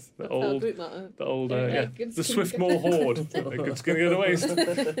 Yeah, that's the That's our old, group motto. the old, Don't let yeah, good the skin Swiftmore go- horde. Let good skin go to waste.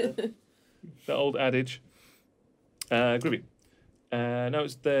 The old adage. Groovy. Now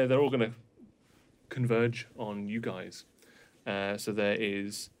it's they're all going to converge on you guys. So there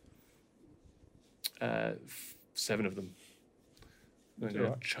is 7 of them. They're going to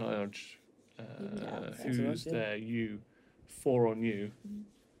Alright. charge. Yeah, Who's that's all right, there? You. 4 on you.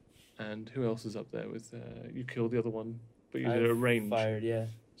 And who else is up there with? You killed the other one, but you did a I've range. Fired, yeah.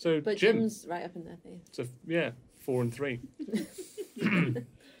 So But Jim. Jim's right up in their face. So yeah, 4 and 3.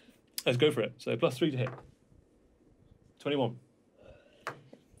 Let's go for it. So plus 3 to hit. 21.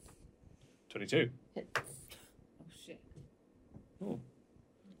 22. Hits. Oh shit.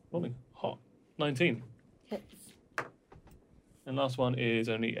 Rolling hot. 19. Hits. And last one is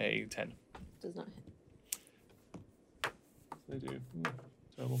only a 10. Does not hit. They do.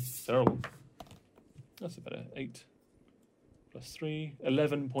 Terrible. Terrible. That's a better 8. Plus 3.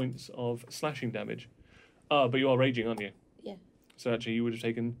 11 points of slashing damage. Ah, but you are raging, aren't you? Yeah. So actually you would have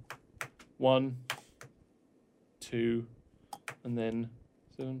taken 1, 2, and then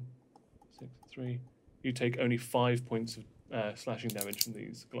 7, 6, 3. You take only 5 points of slashing damage from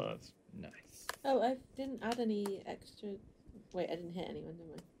these Goliaths. Nice. Oh, I didn't add any extra. Wait, I didn't hit anyone,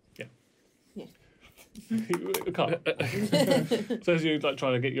 did You can't. So as you like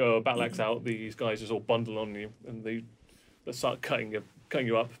trying to get your battle axe out, these guys just all bundle on you, and they that start cutting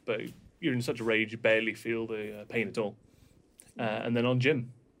you up, but you're in such a rage you barely feel the pain at all. And then on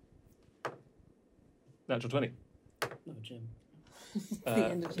Jim, natural 20. No, Jim. The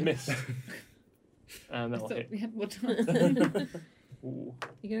end of Jim. Miss. And I that'll thought hit. we had more time. Ooh,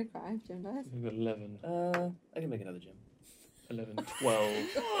 You're gonna cry if Jim dies. we've got 11, I can make another Jim. 11, 12.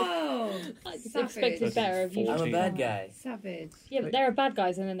 Oh, I savage. expected better of you. I'm a 14. bad guy. Savage. Yeah, but there are bad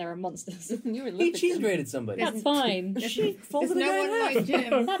guys and then there are monsters. You were He looking cheese grated somebody. That's fine. She There's folded a no guy one in half. like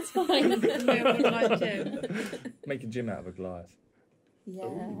Jim. That's fine. No one like Jim. Make a Jim out of a Goliath. Yeah.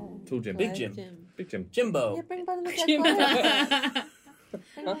 Tall Jim. Big Goliath Jim. Big Jim. Jimbo. Yeah, bring back the dead Jim. Goliath.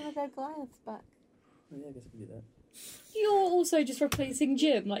 Bring back the dead Goliaths back. Oh, yeah, I guess I can do that. You're also just replacing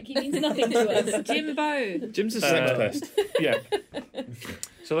Jim. Like, he means nothing to us. Jimbo. Jim's a sex pest. Yeah.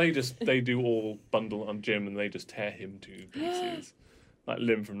 So they do all bundle on Jim and they just tear him to pieces, like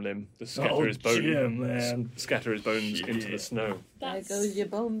limb from limb. Just scatter his bones, Jim, man. scatter his bones into the snow. That's, There goes your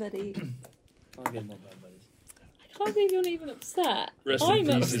bone, Betty. I'll get more bad buddies. I can't believe you're not even upset. Rest I'm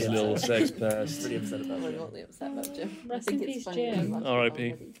in peace, upset. little sex I'm pest. pretty upset about I'm Jim. remotely upset about Jim. Rest I think in it's peace, funny that Jim. he lost R.I.P..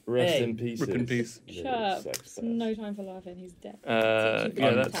 his bone, Rest Hey, in peace. rip in peace. Shut up. It's no time for laughing. He's dead. Yeah,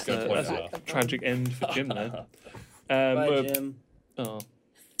 I'm that's tapping a back up. tragic end for Jim there. Bye, Well, Jim. oh,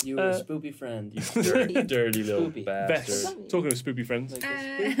 You were a spoopy friend. You dirty little Spoopy. bastard. Bess. Talking of spoopy friends,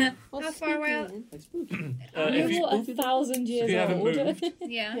 Like, What's How far away? spooky? like spooky. if You're you, 1,000 years you haven't old. moved,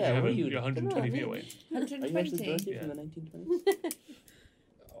 Yeah. Yeah, where are you? you're 120 Come feet on, away. Are you actually 120. Dorothy Yeah. from the 1920s?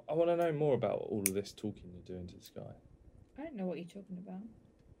 I want to know more about all of this talking you're doing to the sky. I don't know what you're talking about.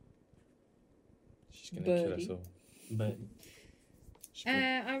 She's going to kill Birdie. us all. But She's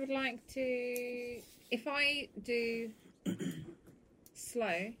gonna- I would like to. If I do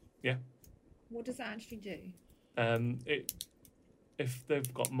slow. Yeah. What does that actually do? If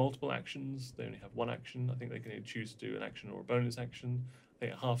they've got multiple actions, they only have one action. I think they can either choose to do an action or a bonus action. I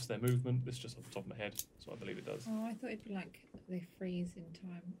think it halves their movement. This is just off the top of my head, so I believe it does. Oh, I thought it'd be like they freeze in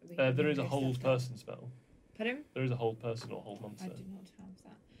time. There is a They hold stuff down. person spell. Pardon? There is a hold person or hold monster. I do not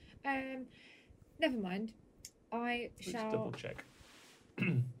have that. Never mind. I Let's shall. double check.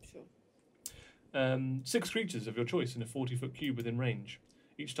 Sure. 6 creatures of your choice in a 40-foot cube within range.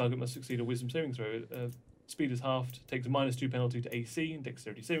 Each target must succeed a wisdom saving throw. Speed is halved, takes a -2 penalty to AC and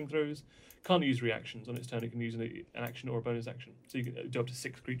dexterity saving throws. Can't use reactions. On its turn, it can use an action or a bonus action. So you can do up to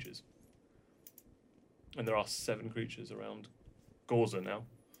 6 creatures. And there are 7 creatures around Gorza now.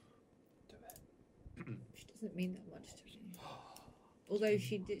 Which doesn't mean that much to me. Although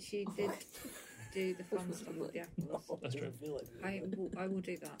she did do the fun stuff with the apples. That's true. I will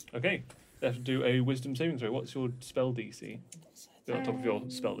do that. Okay, they have to do a wisdom saving throw. What's your spell DC? Go on top of your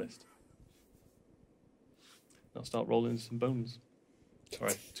spell list. I'll start rolling some bones.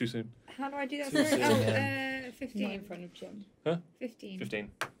 Sorry, too soon. How do I do that? Too Sorry. soon, Oh, man. Not in 15. front of Jim. 15.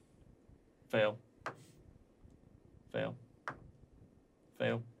 15. Fail. Fail.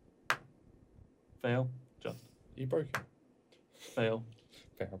 Fail. Fail. Just. You broken. Fail.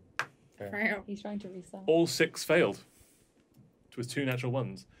 Fail. Fail. He's trying to reset. All 6 failed. With 2 natural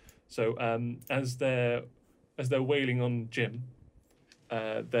ones. So as they're wailing on Jim,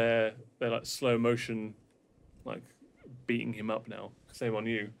 they're like slow motion, like beating him up now. Same on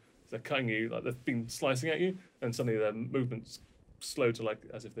you. They're cutting you, like they've been slicing at you, and suddenly their movement's slow to like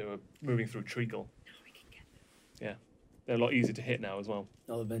as if they were moving through treacle. Yeah, they're a lot easier to hit now as well.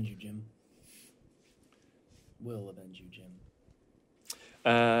 I'll avenge you, Jim. Will avenge you, Jim.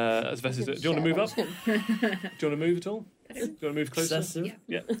 As Vess is, do you want to move up? Do you want to move at all? Do you want to move closer? Excessive.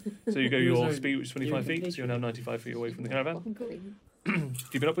 Yeah. So you go Use your our speed, which is 25 feet, so you're now 95 feet away from the caravan. Cool.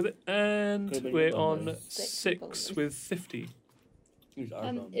 Keep it up with it, and Go back we're to on bonus. 6 with 50. Use our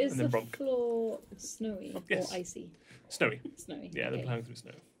bone. Is And the then Bronk. floor snowy Yes. or icy? Snowy. Snowy. Yeah, they're okay. ploughing through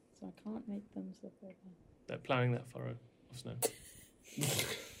snow. So I can't make them slip over. They're ploughing that furrow of snow.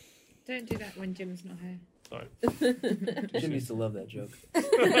 Don't do that when Jim's not here. Sorry. Jim used to love that joke.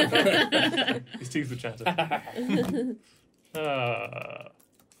 His teeth were chatter.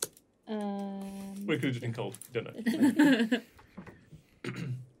 We could have just been cold. Don't know.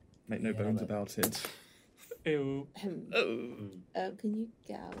 Make no Yeah, bones but- about it. Ew. Can you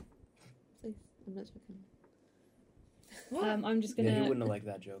get out, please? I'm not joking. What? I'm just Yeah, he gonna wouldn't have liked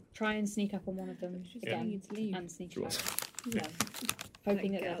that joke. try and sneak up on one of them She's again telling you to leave. and sneak Sure. back. Yeah.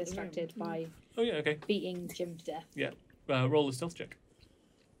 Hoping that Get they're out the distracted room. by Oh yeah, okay. beating Jim to death. Roll a stealth check.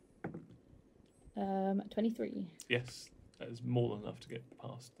 23. Yes, that is more than enough to get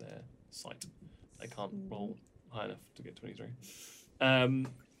past their sight. They can't roll high enough to get 23.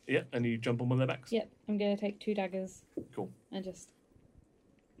 Yeah, and you jump on one of their backs. Yep, I'm gonna take 2 daggers. Cool. And just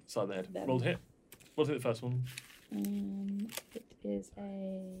Side of the head. Them. Roll to hit. Roll to hit the first one. It is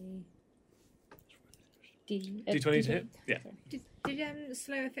a D20 to hit? Yeah. Did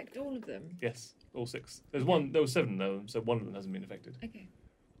slow affect all of them? Yes, all 6. There was 7 of them, so one of them hasn't been affected. Okay.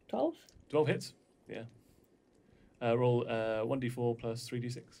 12. 12 hits. Yeah. Roll 1d4 plus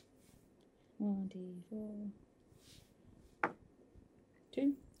 3d6. 1d4.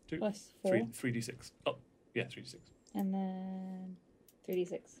 2. 2. Plus 4. 3d6. Oh, yeah, 3d6. And then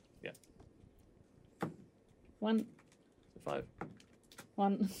 3d6. Yeah. 1. 5.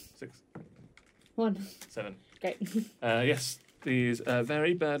 1. 6. 1. 7. Great. Yes, these are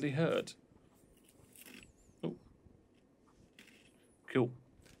very badly hurt. Oh. Cool.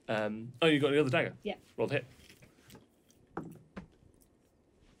 Oh, you got the other dagger? Yeah. Roll to hit.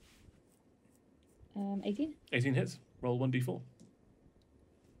 18. 18 hits. Roll 1d4.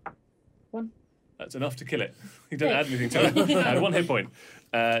 1. That's enough to kill it. You don't add anything to it. Add 1 hit point.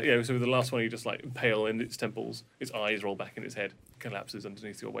 Yeah, so with the last one, you just like impale in its temples. Its eyes roll back in its head. Collapses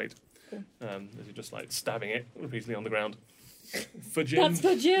underneath your weight. Cool. As you're just like stabbing it repeatedly on the ground. For Jim. That's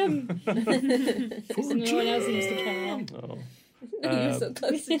for Jim! Because no one else needs to carry on. Oh. You're so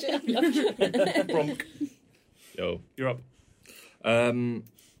close to Jim. Bronk, Yo. you're up.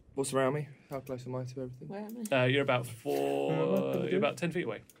 What's around me? How close am I to everything? Where am I? You're about you're about 10 feet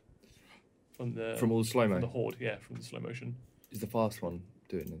away from the From all the slow from the mo. horde. Yeah, from the slow motion. Is the fast one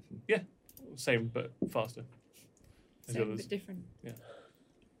doing anything? Same but faster. As the Same others. but different. I'm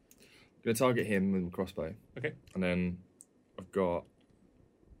gonna target him with my crossbow. Okay. And then I've got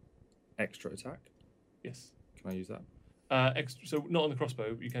extra attack. Yes. Can I use that? Extra, so not on the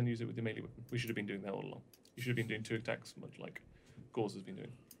crossbow. But you can use it with the melee weapon. We should have been doing that all along. You should have been doing 2 attacks, much like Gauze has been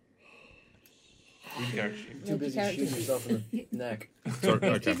doing. Read the character sheet. Too busy shooting yourself in the neck. Sorry, Too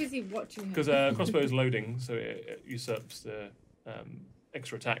okay. busy watching him. Because crossbow is loading, so it usurps the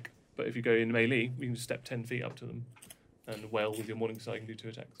extra attack. But if you go in melee, you can just step 10 feet up to them, and well with your morning star, you can do 2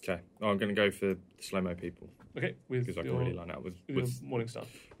 attacks. Okay. Oh, I'm gonna go for the slow mo people Okay, with because I your, can really line up with with your morning star.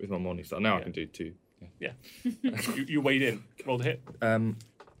 with my morning star. Now I Yeah. can do 2. You wade in, roll the hit.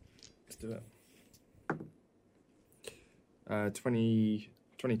 Let's do it.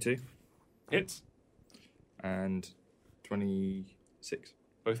 22 Hits, and 26.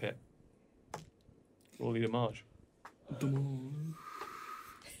 both hit. Roll your marge.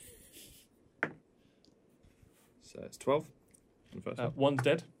 So it's 12 on the first one. One's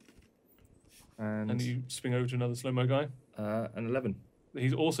dead, And and you swing over to another slow mo guy. an 11.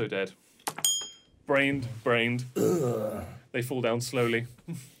 He's also dead. Brained. They fall down slowly,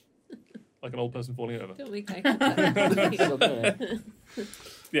 like an old person falling over. Don't make eye contact. Still doing it.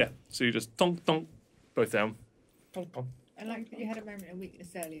 Yeah, so you just tonk, both down. Tonk, tonk. I like that you had a moment of weakness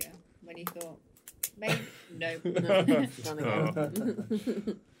earlier when you thought, maybe, no. No, gone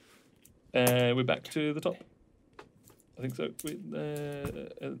again. We're back to the top. I think so. With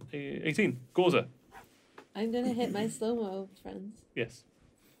 18. Gauza. I'm gonna hit my slow mo friends. Yes.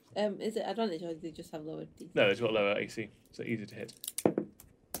 Is it advantage or do they just have lower DC? No, it's got lower AC, so easy to hit.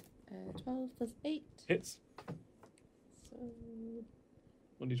 12 plus 8. Hits. So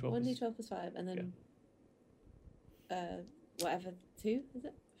 1d12. 1d12 plus 5, and then whatever 2 is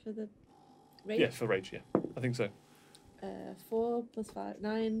it for the rage? Yeah, for rage. Yeah, I think so. 4 plus 5,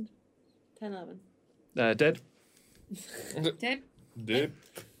 9, 10, 11. Dead. Dead? Dude.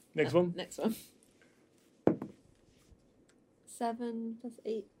 Next one. Next one. 7 plus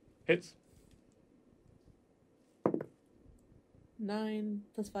 8, Hits. 9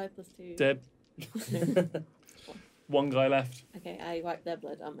 plus 5 plus 2. Dead. One guy left. Okay, I wipe their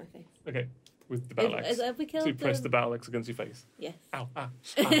blood on my face. Okay, with the battle axe. Have we killed So you press the them? battle axe against your face. Yes. Ow, ow.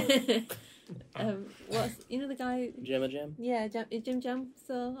 What's the guy? Jam a jam? Yeah, is Jim Jam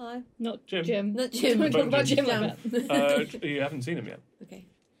still alive? Not Jim. Jim. Not Jim. Don't talk about Jim Jam. like that. You haven't seen him yet. Okay.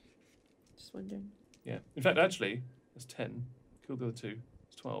 Just wondering. Yeah. In fact, actually, that's 10. Killed the other 2.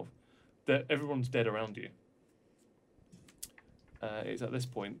 It's 12. Everyone's dead around you. It's at this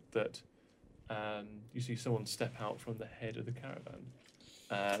point that you see someone step out from the head of the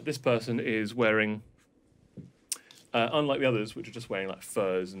caravan. This person is wearing, unlike the others, which are just wearing like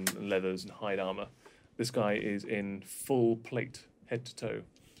furs and leathers and hide armor, this guy is in full plate, head to toe.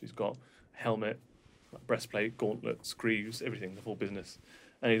 So he's got helmet, breastplate, gauntlets, greaves, everything, the full business.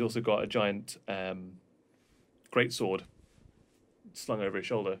 And he's also got a giant great sword slung over his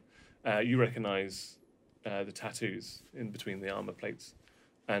shoulder. You recognise the tattoos in between the armour plates,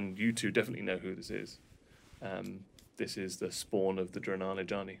 and you two definitely know who this is. This is the spawn of the Dranali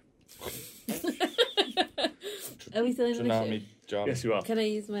Jani. Are we still in Janami initiative? Jami. Yes, you are. Can I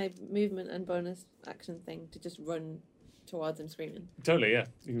use my movement and bonus action thing to just run towards him screaming? Totally, yeah.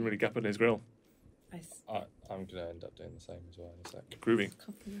 You can really gap on his grill. I'm going to end up doing the same as well in a sec. Groovy.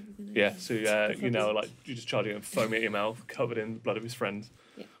 Couple of them. Yeah, so you know, like you're just charging and foaming at your mouth, covered in the blood of his friends.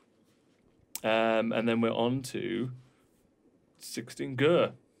 Yeah. And then we're on to 16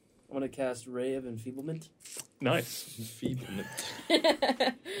 Gur. I'm gonna cast Ray of Enfeeblement. Nice. Enfeeblement.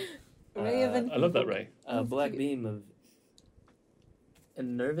 Ray of I love that Ray. Black beam of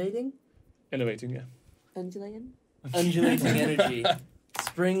enervating, Innovating, yeah. Undulating. undulating energy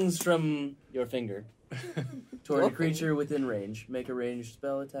springs from your finger toward a creature within range. Make a ranged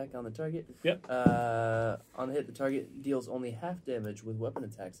spell attack on the target. Yep. On the hit, the target deals only half damage with weapon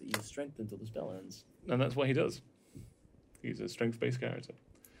attacks that use strength until the spell ends. And that's what he does. He's a strength-based character.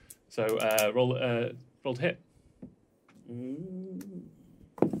 So roll to hit.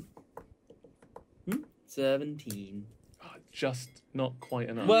 17. Oh, just not quite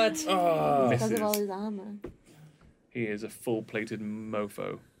enough. What? Oh, Because of all Misses. his armor. He is a full-plated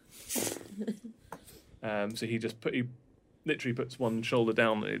mofo. So he literally puts one shoulder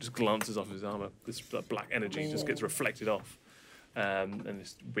down and it just glances off his armor. That black energy just gets reflected off. And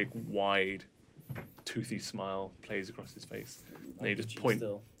this big, wide, toothy smile plays across his face. And he just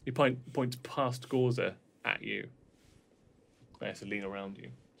points past Gorza at you. He has to lean around you.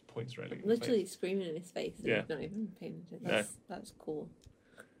 Just points directly at your Literally screaming in his face. And Yeah. he's not even paying attention. No. That's cool.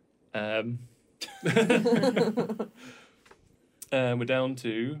 We're down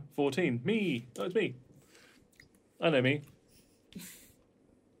to 14. Me. Oh, it's me. I know me.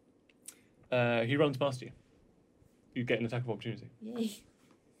 He runs past you. You get an attack of opportunity. Yay.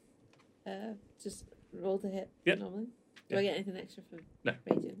 Just roll to hit Yep. normally. Do Yeah. I get anything extra for No.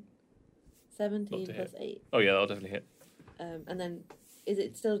 raging? 17 Not to plus 8. Oh yeah, that'll definitely hit. And then, is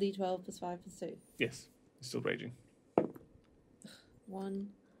it still D12 plus 5 plus 2? Yes, it's still raging. 1,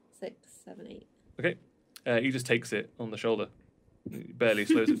 6, 7, 8. He just takes it on the shoulder. He barely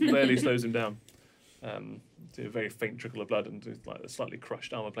slows him down. To a very faint trickle of blood and to, like a slightly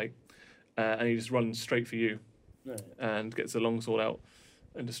crushed armor plate. And he just runs straight for you Right. and gets the longsword out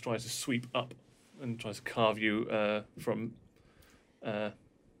and just tries to sweep up and tries to carve you from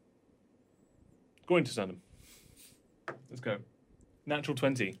going to sternum. Let's go. Natural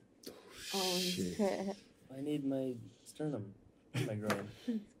 20. Oh, shit. shit. I need my sternum. My groin.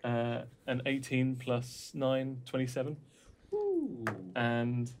 An 18 plus 9, 27. Ooh.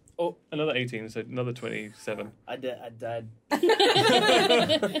 And another 18, so another 27. I died. No,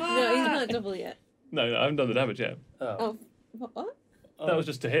 he's not double yet. No, I haven't done the damage yet. Oh. What? That was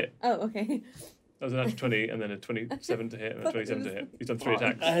just to hit. Oh, okay. That was an natural 20 and then a 27 to hit and a 27 to hit. He's done 3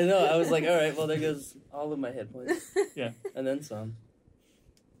 attacks. I know. I was like, all right, well, there goes all of my hit points. Yeah. And then some.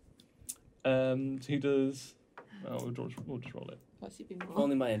 So he does... Oh, we'll just roll it. What's he been If more?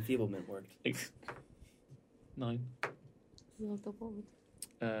 only my enfeeblement worked. 8. 9. He's all doubled.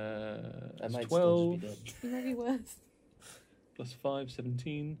 I That's might 12 still just be dead. He might be worse. plus 5,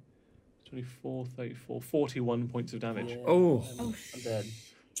 17, 24, 34, 41 points of damage. Yeah, Oh. I'm dead.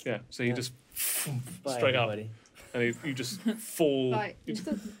 Yeah, so he Yeah. just Bye, straight everybody. up, and you just fall. Right. You,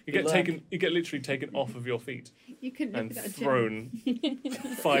 Still- you get Good taken. You get literally taken off of your feet You couldn't and look at that gym. thrown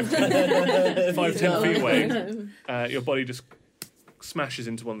 5-10 feet away. No. Your body just smashes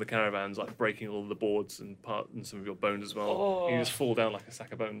into one of the caravans, like breaking all the boards and some of your bones as well. Oh. You just fall down like a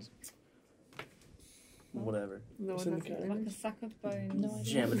sack of bones. Whatever. No What's one in has the it. car? Like a sack of bones. No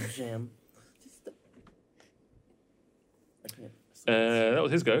idea. Jam and jam. I can't. That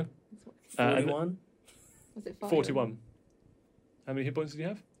was his go. 41? Was it 5? 41. How many hit points did you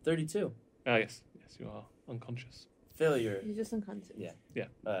have? 32. Ah, yes, you are unconscious. Failure. He's just unconscious. Yeah. Yeah.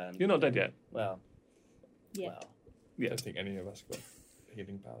 Um, You're not dead yet. Well. Yeah. Well. I Yeah. don't think any of us got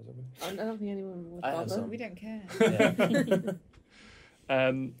healing powers, have we? I don't think anyone would I have bother. some. We don't care. Yeah.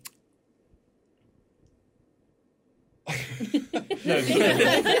 No,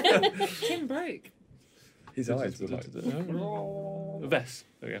 Tim broke. His eyes were like... Vess.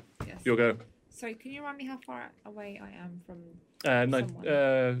 There we go. Yes. Your go. Sorry, can you remind me how far away I am from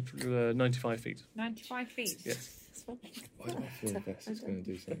 95 feet. 95 feet? Yes. Why do I feel Vess is going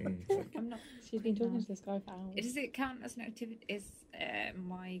to do something? I'm not. She's been talking to this guy for hours. Does it count as an activity? Is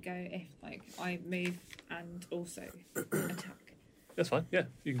my go if like I move and also attack? That's fine. Yeah,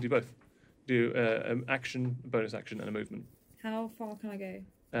 you can do both. Do an action, a bonus action, and a movement. How far can I go?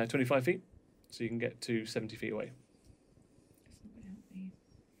 25 feet, so you can get to 70 feet away. That's not going to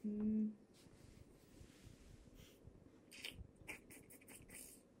help me.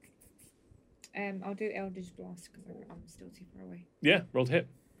 I'll do Eldritch Blast because I'm still too far away. Yeah, roll to hit.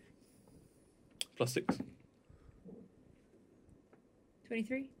 Plus 6.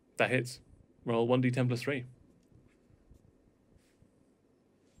 23. That hits. Roll 1d10 plus 3.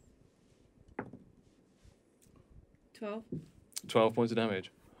 12. 12 points of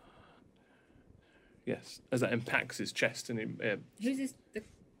damage. Yes, as that impacts his chest, and Who's this? The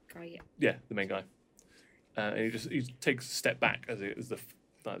guy? yeah, the main guy, and he takes a step back as the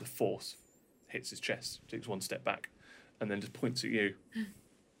force hits his chest. Takes one step back, and then just points at you.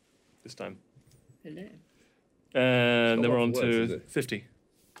 This time, Hello. and then we're on one for words, is to it? 50.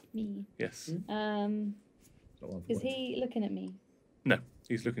 Me. Yes, Not one for Is words. he looking at me?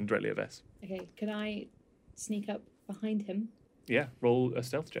 he's looking directly at Vess. Okay, can I sneak up behind him? Yeah, roll a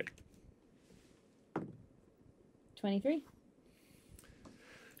stealth check. 23.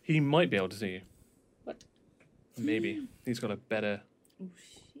 He might be able to see you. What? Maybe he's got a better Oh,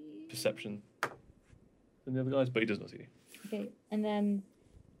 shit. perception than the other guys, but he does not see you. Okay, and then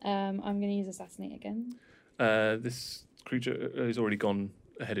I'm going to use Assassinate again. This creature is already gone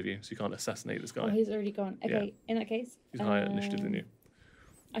ahead of you, so you can't assassinate this guy. Oh, he's already gone. Okay, in that case. He's higher initiative than you.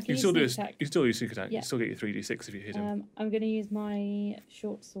 I You can can use still do sneak attack. you still use sneak attack. Yeah. You still get your 3d6 if you hit him. I'm going to use my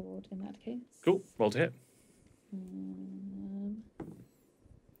short sword in that case. Cool. Roll to hit. Um,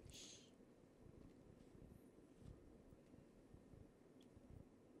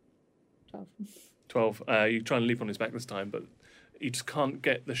 12. 12. You try and leap on his back this time, but you just can't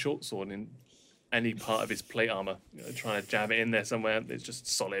get the short sword in any part of his plate armor. You know, trying to jab it in there somewhere, it's just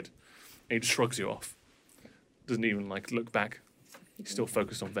solid. And he just shrugs you off. Doesn't even look back. He's still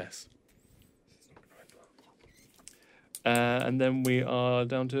focused on Vess. And then we are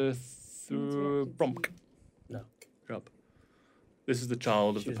down to Bromk. No. Grub. This is the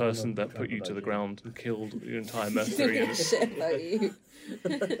child of She the was person gonna that put drop you to about the you. ground and killed your entire Shit Mercenaries. about you.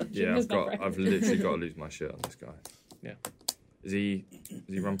 Yeah, was my friend. I've literally got to lose my shit on this guy. Yeah. Does he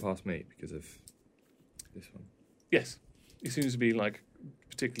run past me because of this one? Yes. He seems to be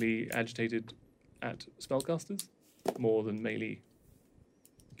particularly agitated at spellcasters more than melee.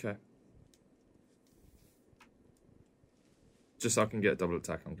 Okay. Just so I can get a double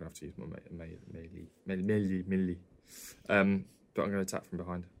attack, I'm gonna have to use my melee. But I'm gonna attack from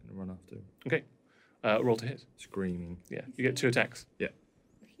behind and run after him, Roll to hit. screaming. Yeah. You get 2 attacks. Guy.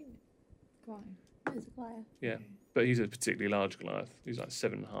 Oh, it's a Goliath. Yeah. But he's a particularly large Goliath. He's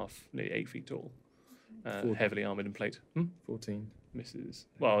 7.5, nearly 8 feet tall. Four. Heavily armoured in plate. 14. Misses.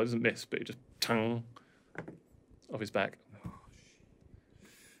 Well, it doesn't miss, but it just tongue off his back.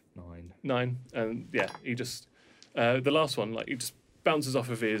 9. 9. And yeah, he just the last one, he just bounces off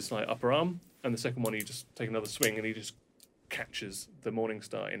of his upper arm, and the second one he just take another swing and he just catches the Morning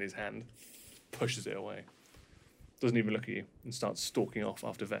Star in his hand, pushes it away. Doesn't even look at you and starts stalking off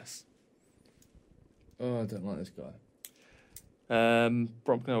after Vess. Oh, I don't like this guy.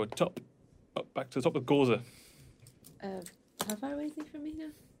 Bromk now at top. Up back to the top of Gorza. How far away is he from me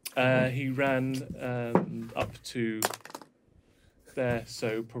now? He ran up to there,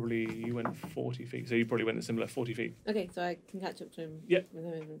 so probably you went 40 feet. So you probably went a similar 40 feet. Okay, so I can catch up to him. Yep. With a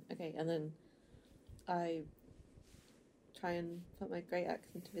movement. Okay, and then I try and put my great axe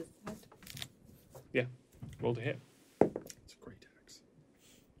into his head. Roll to hit. It's a great axe.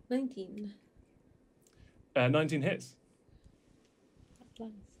 19. 19 hits. Nice.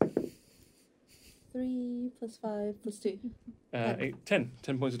 3 plus 5 plus 2. 10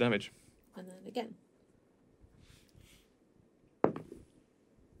 points of damage. And then again.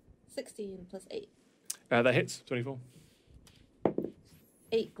 16 plus 8. That hits. 24.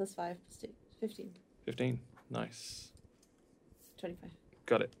 8 plus 5 plus 2. 15. 15. Nice. 25.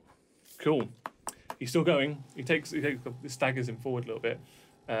 Got it. Cool. He's still going. He staggers him forward a little bit.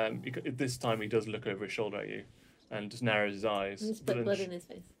 This time he does look over his shoulder at you and just narrows his eyes. And split blood in his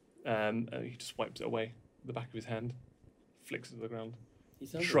face. And he just wipes it away with the back of his hand, flicks it to the ground, He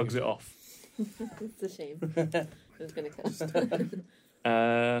sounds shrugs it off. It's a shame. I was going to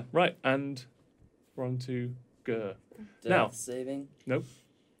cut. Right, and we're on to Gur. Death Now. saving. Nope.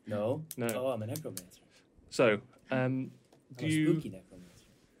 No. No. Oh, I'm a necromancer. So, I'm do a you spooky necromancer.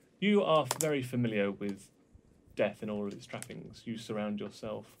 you are very familiar with death and all of its trappings. You surround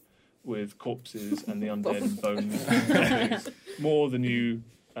yourself with corpses and the undead and bones more than you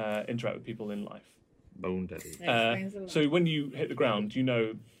interact with people in life. Bone daddy. That explains a lot. So when you hit the ground, you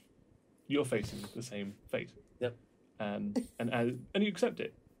know you're facing the same fate. Yep. And you accept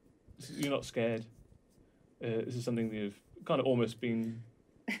it. You're not scared. This is something that you've kind of almost been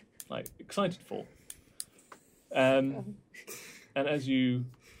excited for. And as you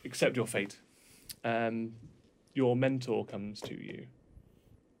accept your fate, your mentor comes to you,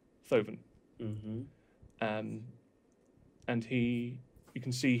 Thoven. Mm-hmm. And you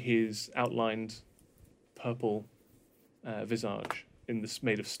can see his outlined purple visage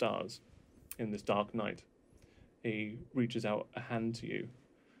made of stars in this dark night. He reaches out a hand to you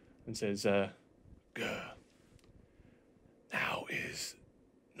and says, Gur, is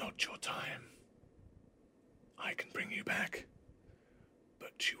not your time. I can bring you back,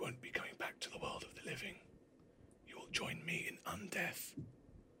 but you won't be coming back to the world of the living. You will join me in undeath.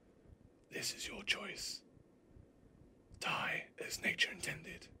 This is your choice. Die as nature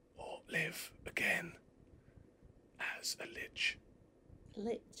intended, or live again as a lich,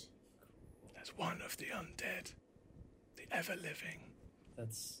 Lich. as one of the undead, the ever-living.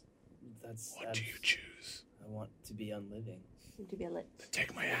 That's. What do you choose? I want to be unliving. Want to be a lich.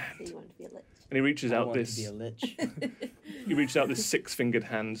 Take my So hand. you want to be a lich. And he reaches I out want this. to be a lich. He reaches out this 6-fingered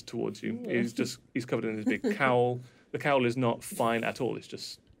hand towards you. He's covered in his big cowl. The cowl is not fine at all. It's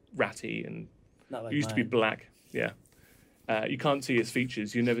just ratty and Not like used to be mine. black. Yeah. You can't see his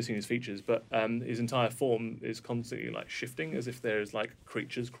features. You've never seen his features, but his entire form is constantly like shifting, as if there's like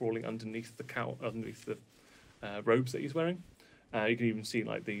creatures crawling underneath the cowl, underneath the robes that he's wearing. You can even see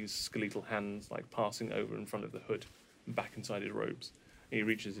like these skeletal hands like passing over in front of the hood and back inside his robes. And he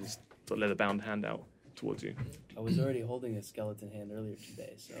reaches his sort of leather-bound hand out towards you. I was already holding a skeleton hand earlier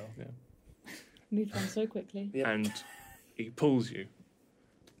today, so. Moved on so quickly. Yep. And he pulls you.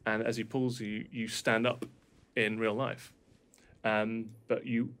 And as he pulls you, you stand up in real life. But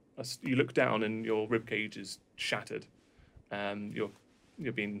you look down and your rib cage is shattered.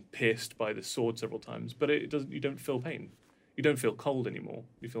 You're being pierced by the sword several times, but you don't feel pain. You don't feel cold anymore.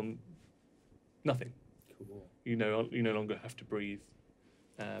 You feel nothing. Cool. You no longer have to breathe.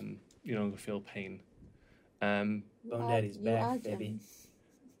 You no longer feel pain. Bone Daddy's back, baby.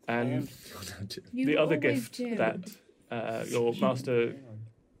 And You the other always gift do. that your master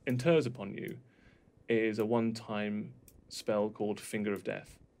inters upon you is a one-time spell called Finger of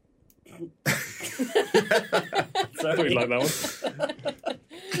Death. I thought you'd like that one.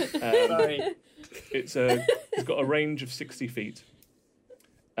 Sorry. It's got a range of 60 feet.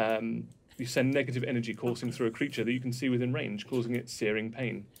 You send negative energy coursing through a creature that you can see within range, causing it searing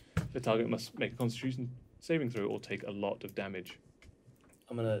pain. The target must make a Constitution saving throw or take a lot of damage.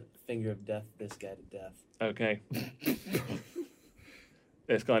 I'm gonna Finger of Death this guy to death. Okay.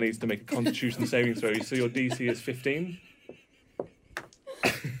 This guy needs to make a Constitution saving throw. So your DC is 15.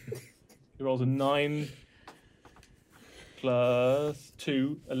 He rolls a 9 plus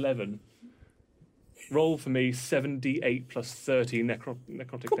 2, 11. Roll for me 7d8 plus 30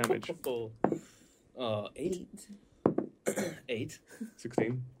 necrotic damage. Oh, 8. 8.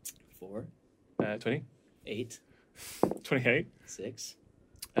 16. 4. 20. 8. 28. 6.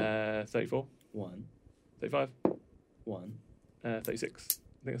 34. 1. 35. 1. 36.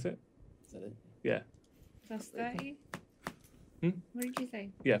 I think that's it. Is that it? Yeah. Plus 30? Hmm? What did you say?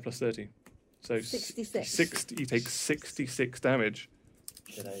 Yeah, plus 30. So 66. You take 66 damage.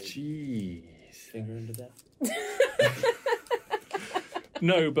 Did I Jeez. finger him to death?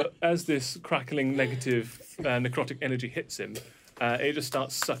 No, but as this crackling negative necrotic energy hits him, it just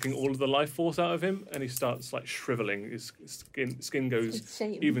starts sucking all of the life force out of him, and he starts like shriveling. His skin goes It's a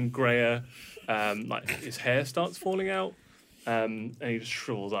shame. even grayer. Like his hair starts falling out, and he just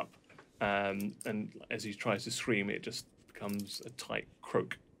shrivels up. And as he tries to scream, it just becomes a tight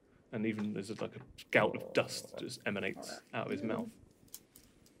croak, and even there's like a gout of dust that just emanates out of his mouth.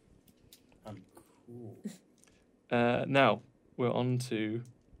 I'm cool. Now we're on to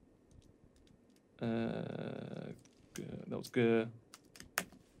that was good.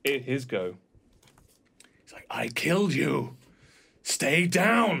 His go. He's like, I killed you. Stay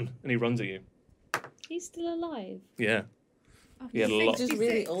down, and he runs at you. He's still alive. Yeah, Oh, He had a lot. He's just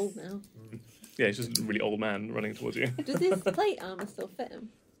really old now. yeah. He's just a really old man running towards you. Does his plate armor still fit him?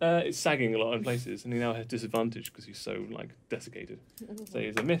 It's sagging a lot in places, and he now has disadvantage because he's so like desiccated. So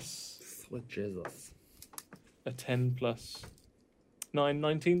he's a miss. Sweet Jesus. A 10 plus 9,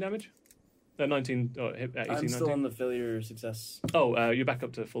 19 damage. 19. Oh, hit, 18, I'm still 19. on the failure success. Oh, you're back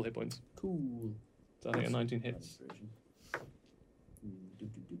up to full hit points. Cool. So I think a 19 hits.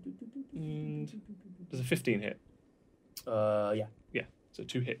 And does a 15 hit? Yeah. Yeah, so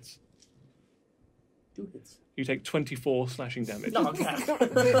 2 hits. 2 hits. You take 24 slashing damage. No,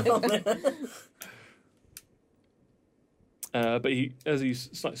 But as he's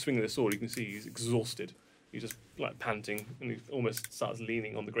swinging the sword, you can see he's exhausted. He's just like panting, and he almost starts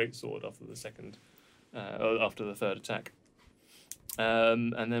leaning on the greatsword after the after the third attack.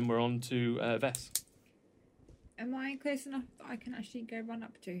 And then we're on to Vess. Am I close enough that I can actually go run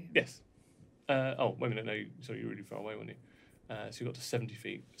up to him? Yes. Oh, wait a minute. No, sorry, you're really far away, weren't you? So you got to 70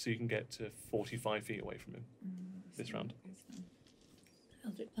 feet, so you can get to 45 feet away from him this round.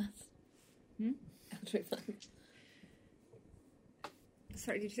 Eldritch Blast. Hmm? Eldritch Blast.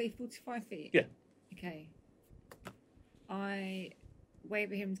 Sorry, did you say 45 feet? Yeah. Okay. I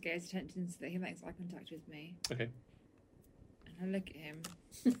wave at him to get his attention so that he makes eye contact with me. Okay. And I look at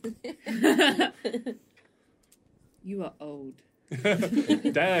him. You are old.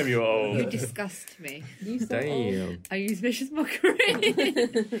 Damn, you're You old. disgust me. You so old. Damn. I use vicious mockery.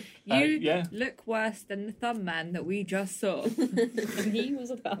 You yeah. look worse than the thumb man that we just saw. And he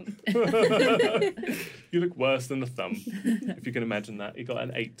was a thumb. You look worse than the thumb. If you can imagine that. He got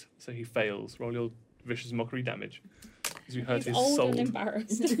an 8, so he fails. Roll your vicious mockery damage. As you hurt He's his old soul. and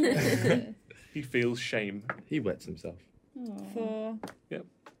embarrassed. He feels shame. He wets himself. Aw. 4. Yep.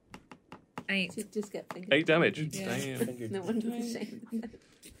 8. Just get thinking. 8 damage. Yeah. Damn. No wonder the shame.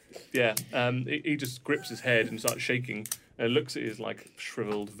 Yeah, he just grips his head and starts shaking and looks at his like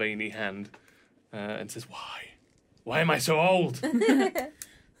shriveled, veiny hand and says, "Why? Why am I so old? This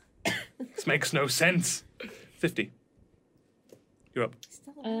makes no sense." 50. You're up.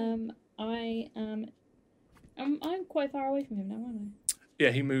 I'm quite far away from him now, aren't I?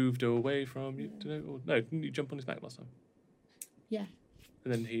 Yeah, he moved away from you. No, didn't you jump on his back last time? Yeah.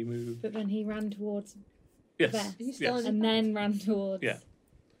 And then he moved. But then he ran towards Yes. there. Are you still Yes. on And then ran towards. Yeah.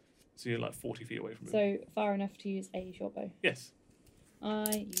 So you're like 40 feet away from him. So far enough to use a short bow. Yes.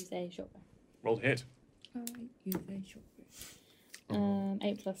 I use a short bow. Roll to hit. You say short.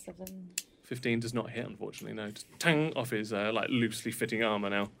 8 plus 7. 15 does not hit, unfortunately. No, just tang off his like loosely fitting armor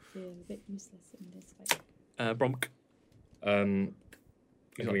now. Feel a bit useless in this fight. Bromk. I'm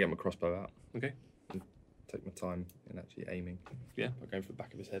going to get my crossbow out. Okay. And take my time in actually aiming. Yeah. I'm going for the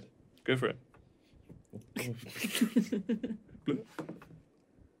back of his head. Go for it.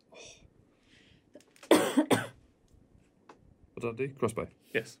 What did I do? Crossbow.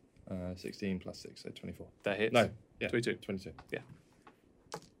 Yes. 16 plus 6, so 24. That hits. No, yeah. 22. 22. Yeah.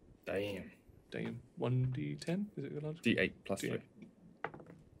 Damn. Damn. 1d10? Is it your large? D8 plus D8. 3.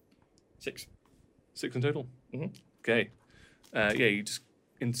 6. 6 in total? Mhm. Okay. Yeah, you just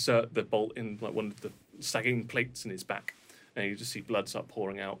insert the bolt in like one of the sagging plates in his back, and you just see blood start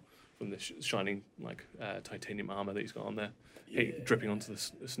pouring out from the shining like titanium armor that he's got on there, dripping onto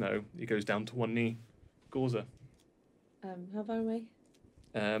the snow. He goes down to one knee. Gorza. How far away?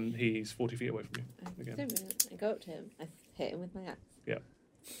 He's 40 feet away from you. I Again. don't really- I go up to him. I hit him with my axe. Yeah.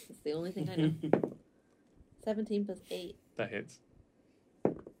 It's the only thing I know. 17 plus 8. That hits.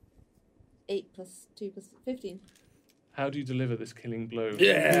 8 plus 2 plus 15. How do you deliver this killing blow?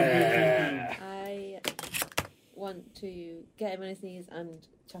 Yeah! I want to get him on his knees and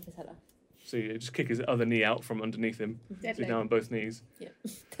chop his head off. So you just kick his other knee out from underneath him. So he's down on both knees. Yep.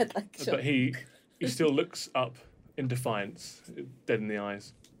 Dead like shot. But he still looks up in defiance, dead in the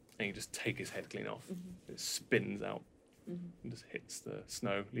eyes, and you just take his head clean off. It spins out and just hits the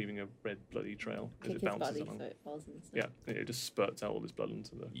snow, leaving a red bloody trail as Kick it his bounces body along. so it falls in the snow. Yeah, it just spurts out all this blood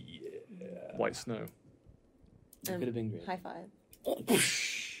into the white snow. It could have been great. High five.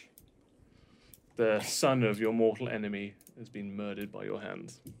 The son of your mortal enemy has been murdered by your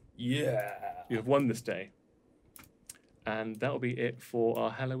hands. Yeah! You have won this day. And that'll be it for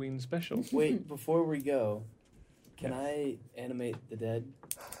our Halloween special. Wait, before we go, can I animate the dead,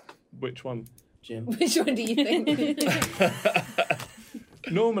 Which one? Jim? Which one do you think?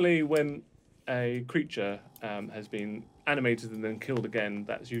 Normally, when a creature has been animated and then killed again,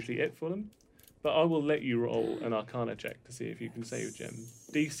 that's usually it for them. But I will let you roll an Arcana check to see if you can save Jim.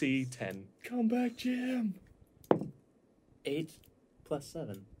 DC 10. Come back, Jim! 8 plus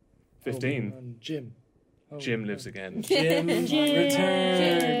 7. 15. Oh, man, Jim. Oh, Jim man. lives again. Jim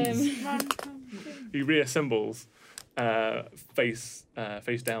returns. He reassembles, face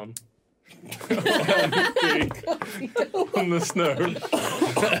down on the snow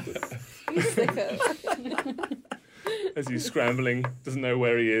You sicko. as he's scrambling, doesn't know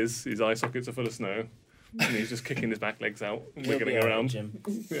where he is. His eye sockets are full of snow, and he's just kicking his back legs out and You'll wiggling be all right, around. Jim.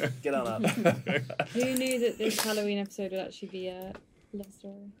 Yeah. Get on up. Who knew that this Halloween episode would actually be a love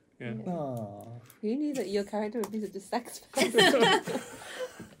story? Yeah. Aww. Who knew that your character would be such a sex pest?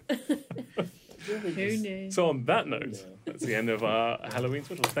 Who knew? So on that note, that's the end of our Halloween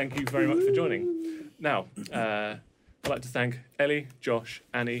special. Thank you very much for joining. Now, I'd like to thank Ellie, Josh,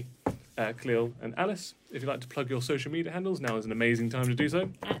 Annie, Khalil, and Alice. If you'd like to plug your social media handles, now is an amazing time to do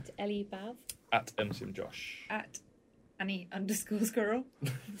so. At Ellie Bav. At MCM Josh. At Annie_squirrel.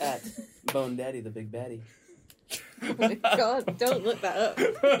 At Bone Daddy, the big baddie. Oh my god, don't look that up.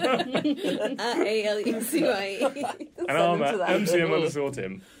 At ALECYE. And I'm at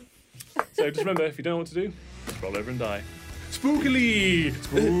MCM_Tim. So just remember, if you don't know what to do, just roll over and die. Spookily!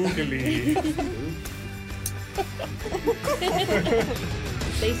 Spookily!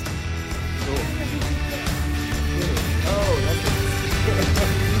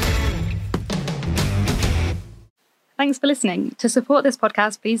 Thanks for listening. To support this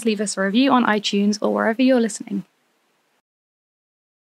podcast, please leave us a review on iTunes or wherever you're listening.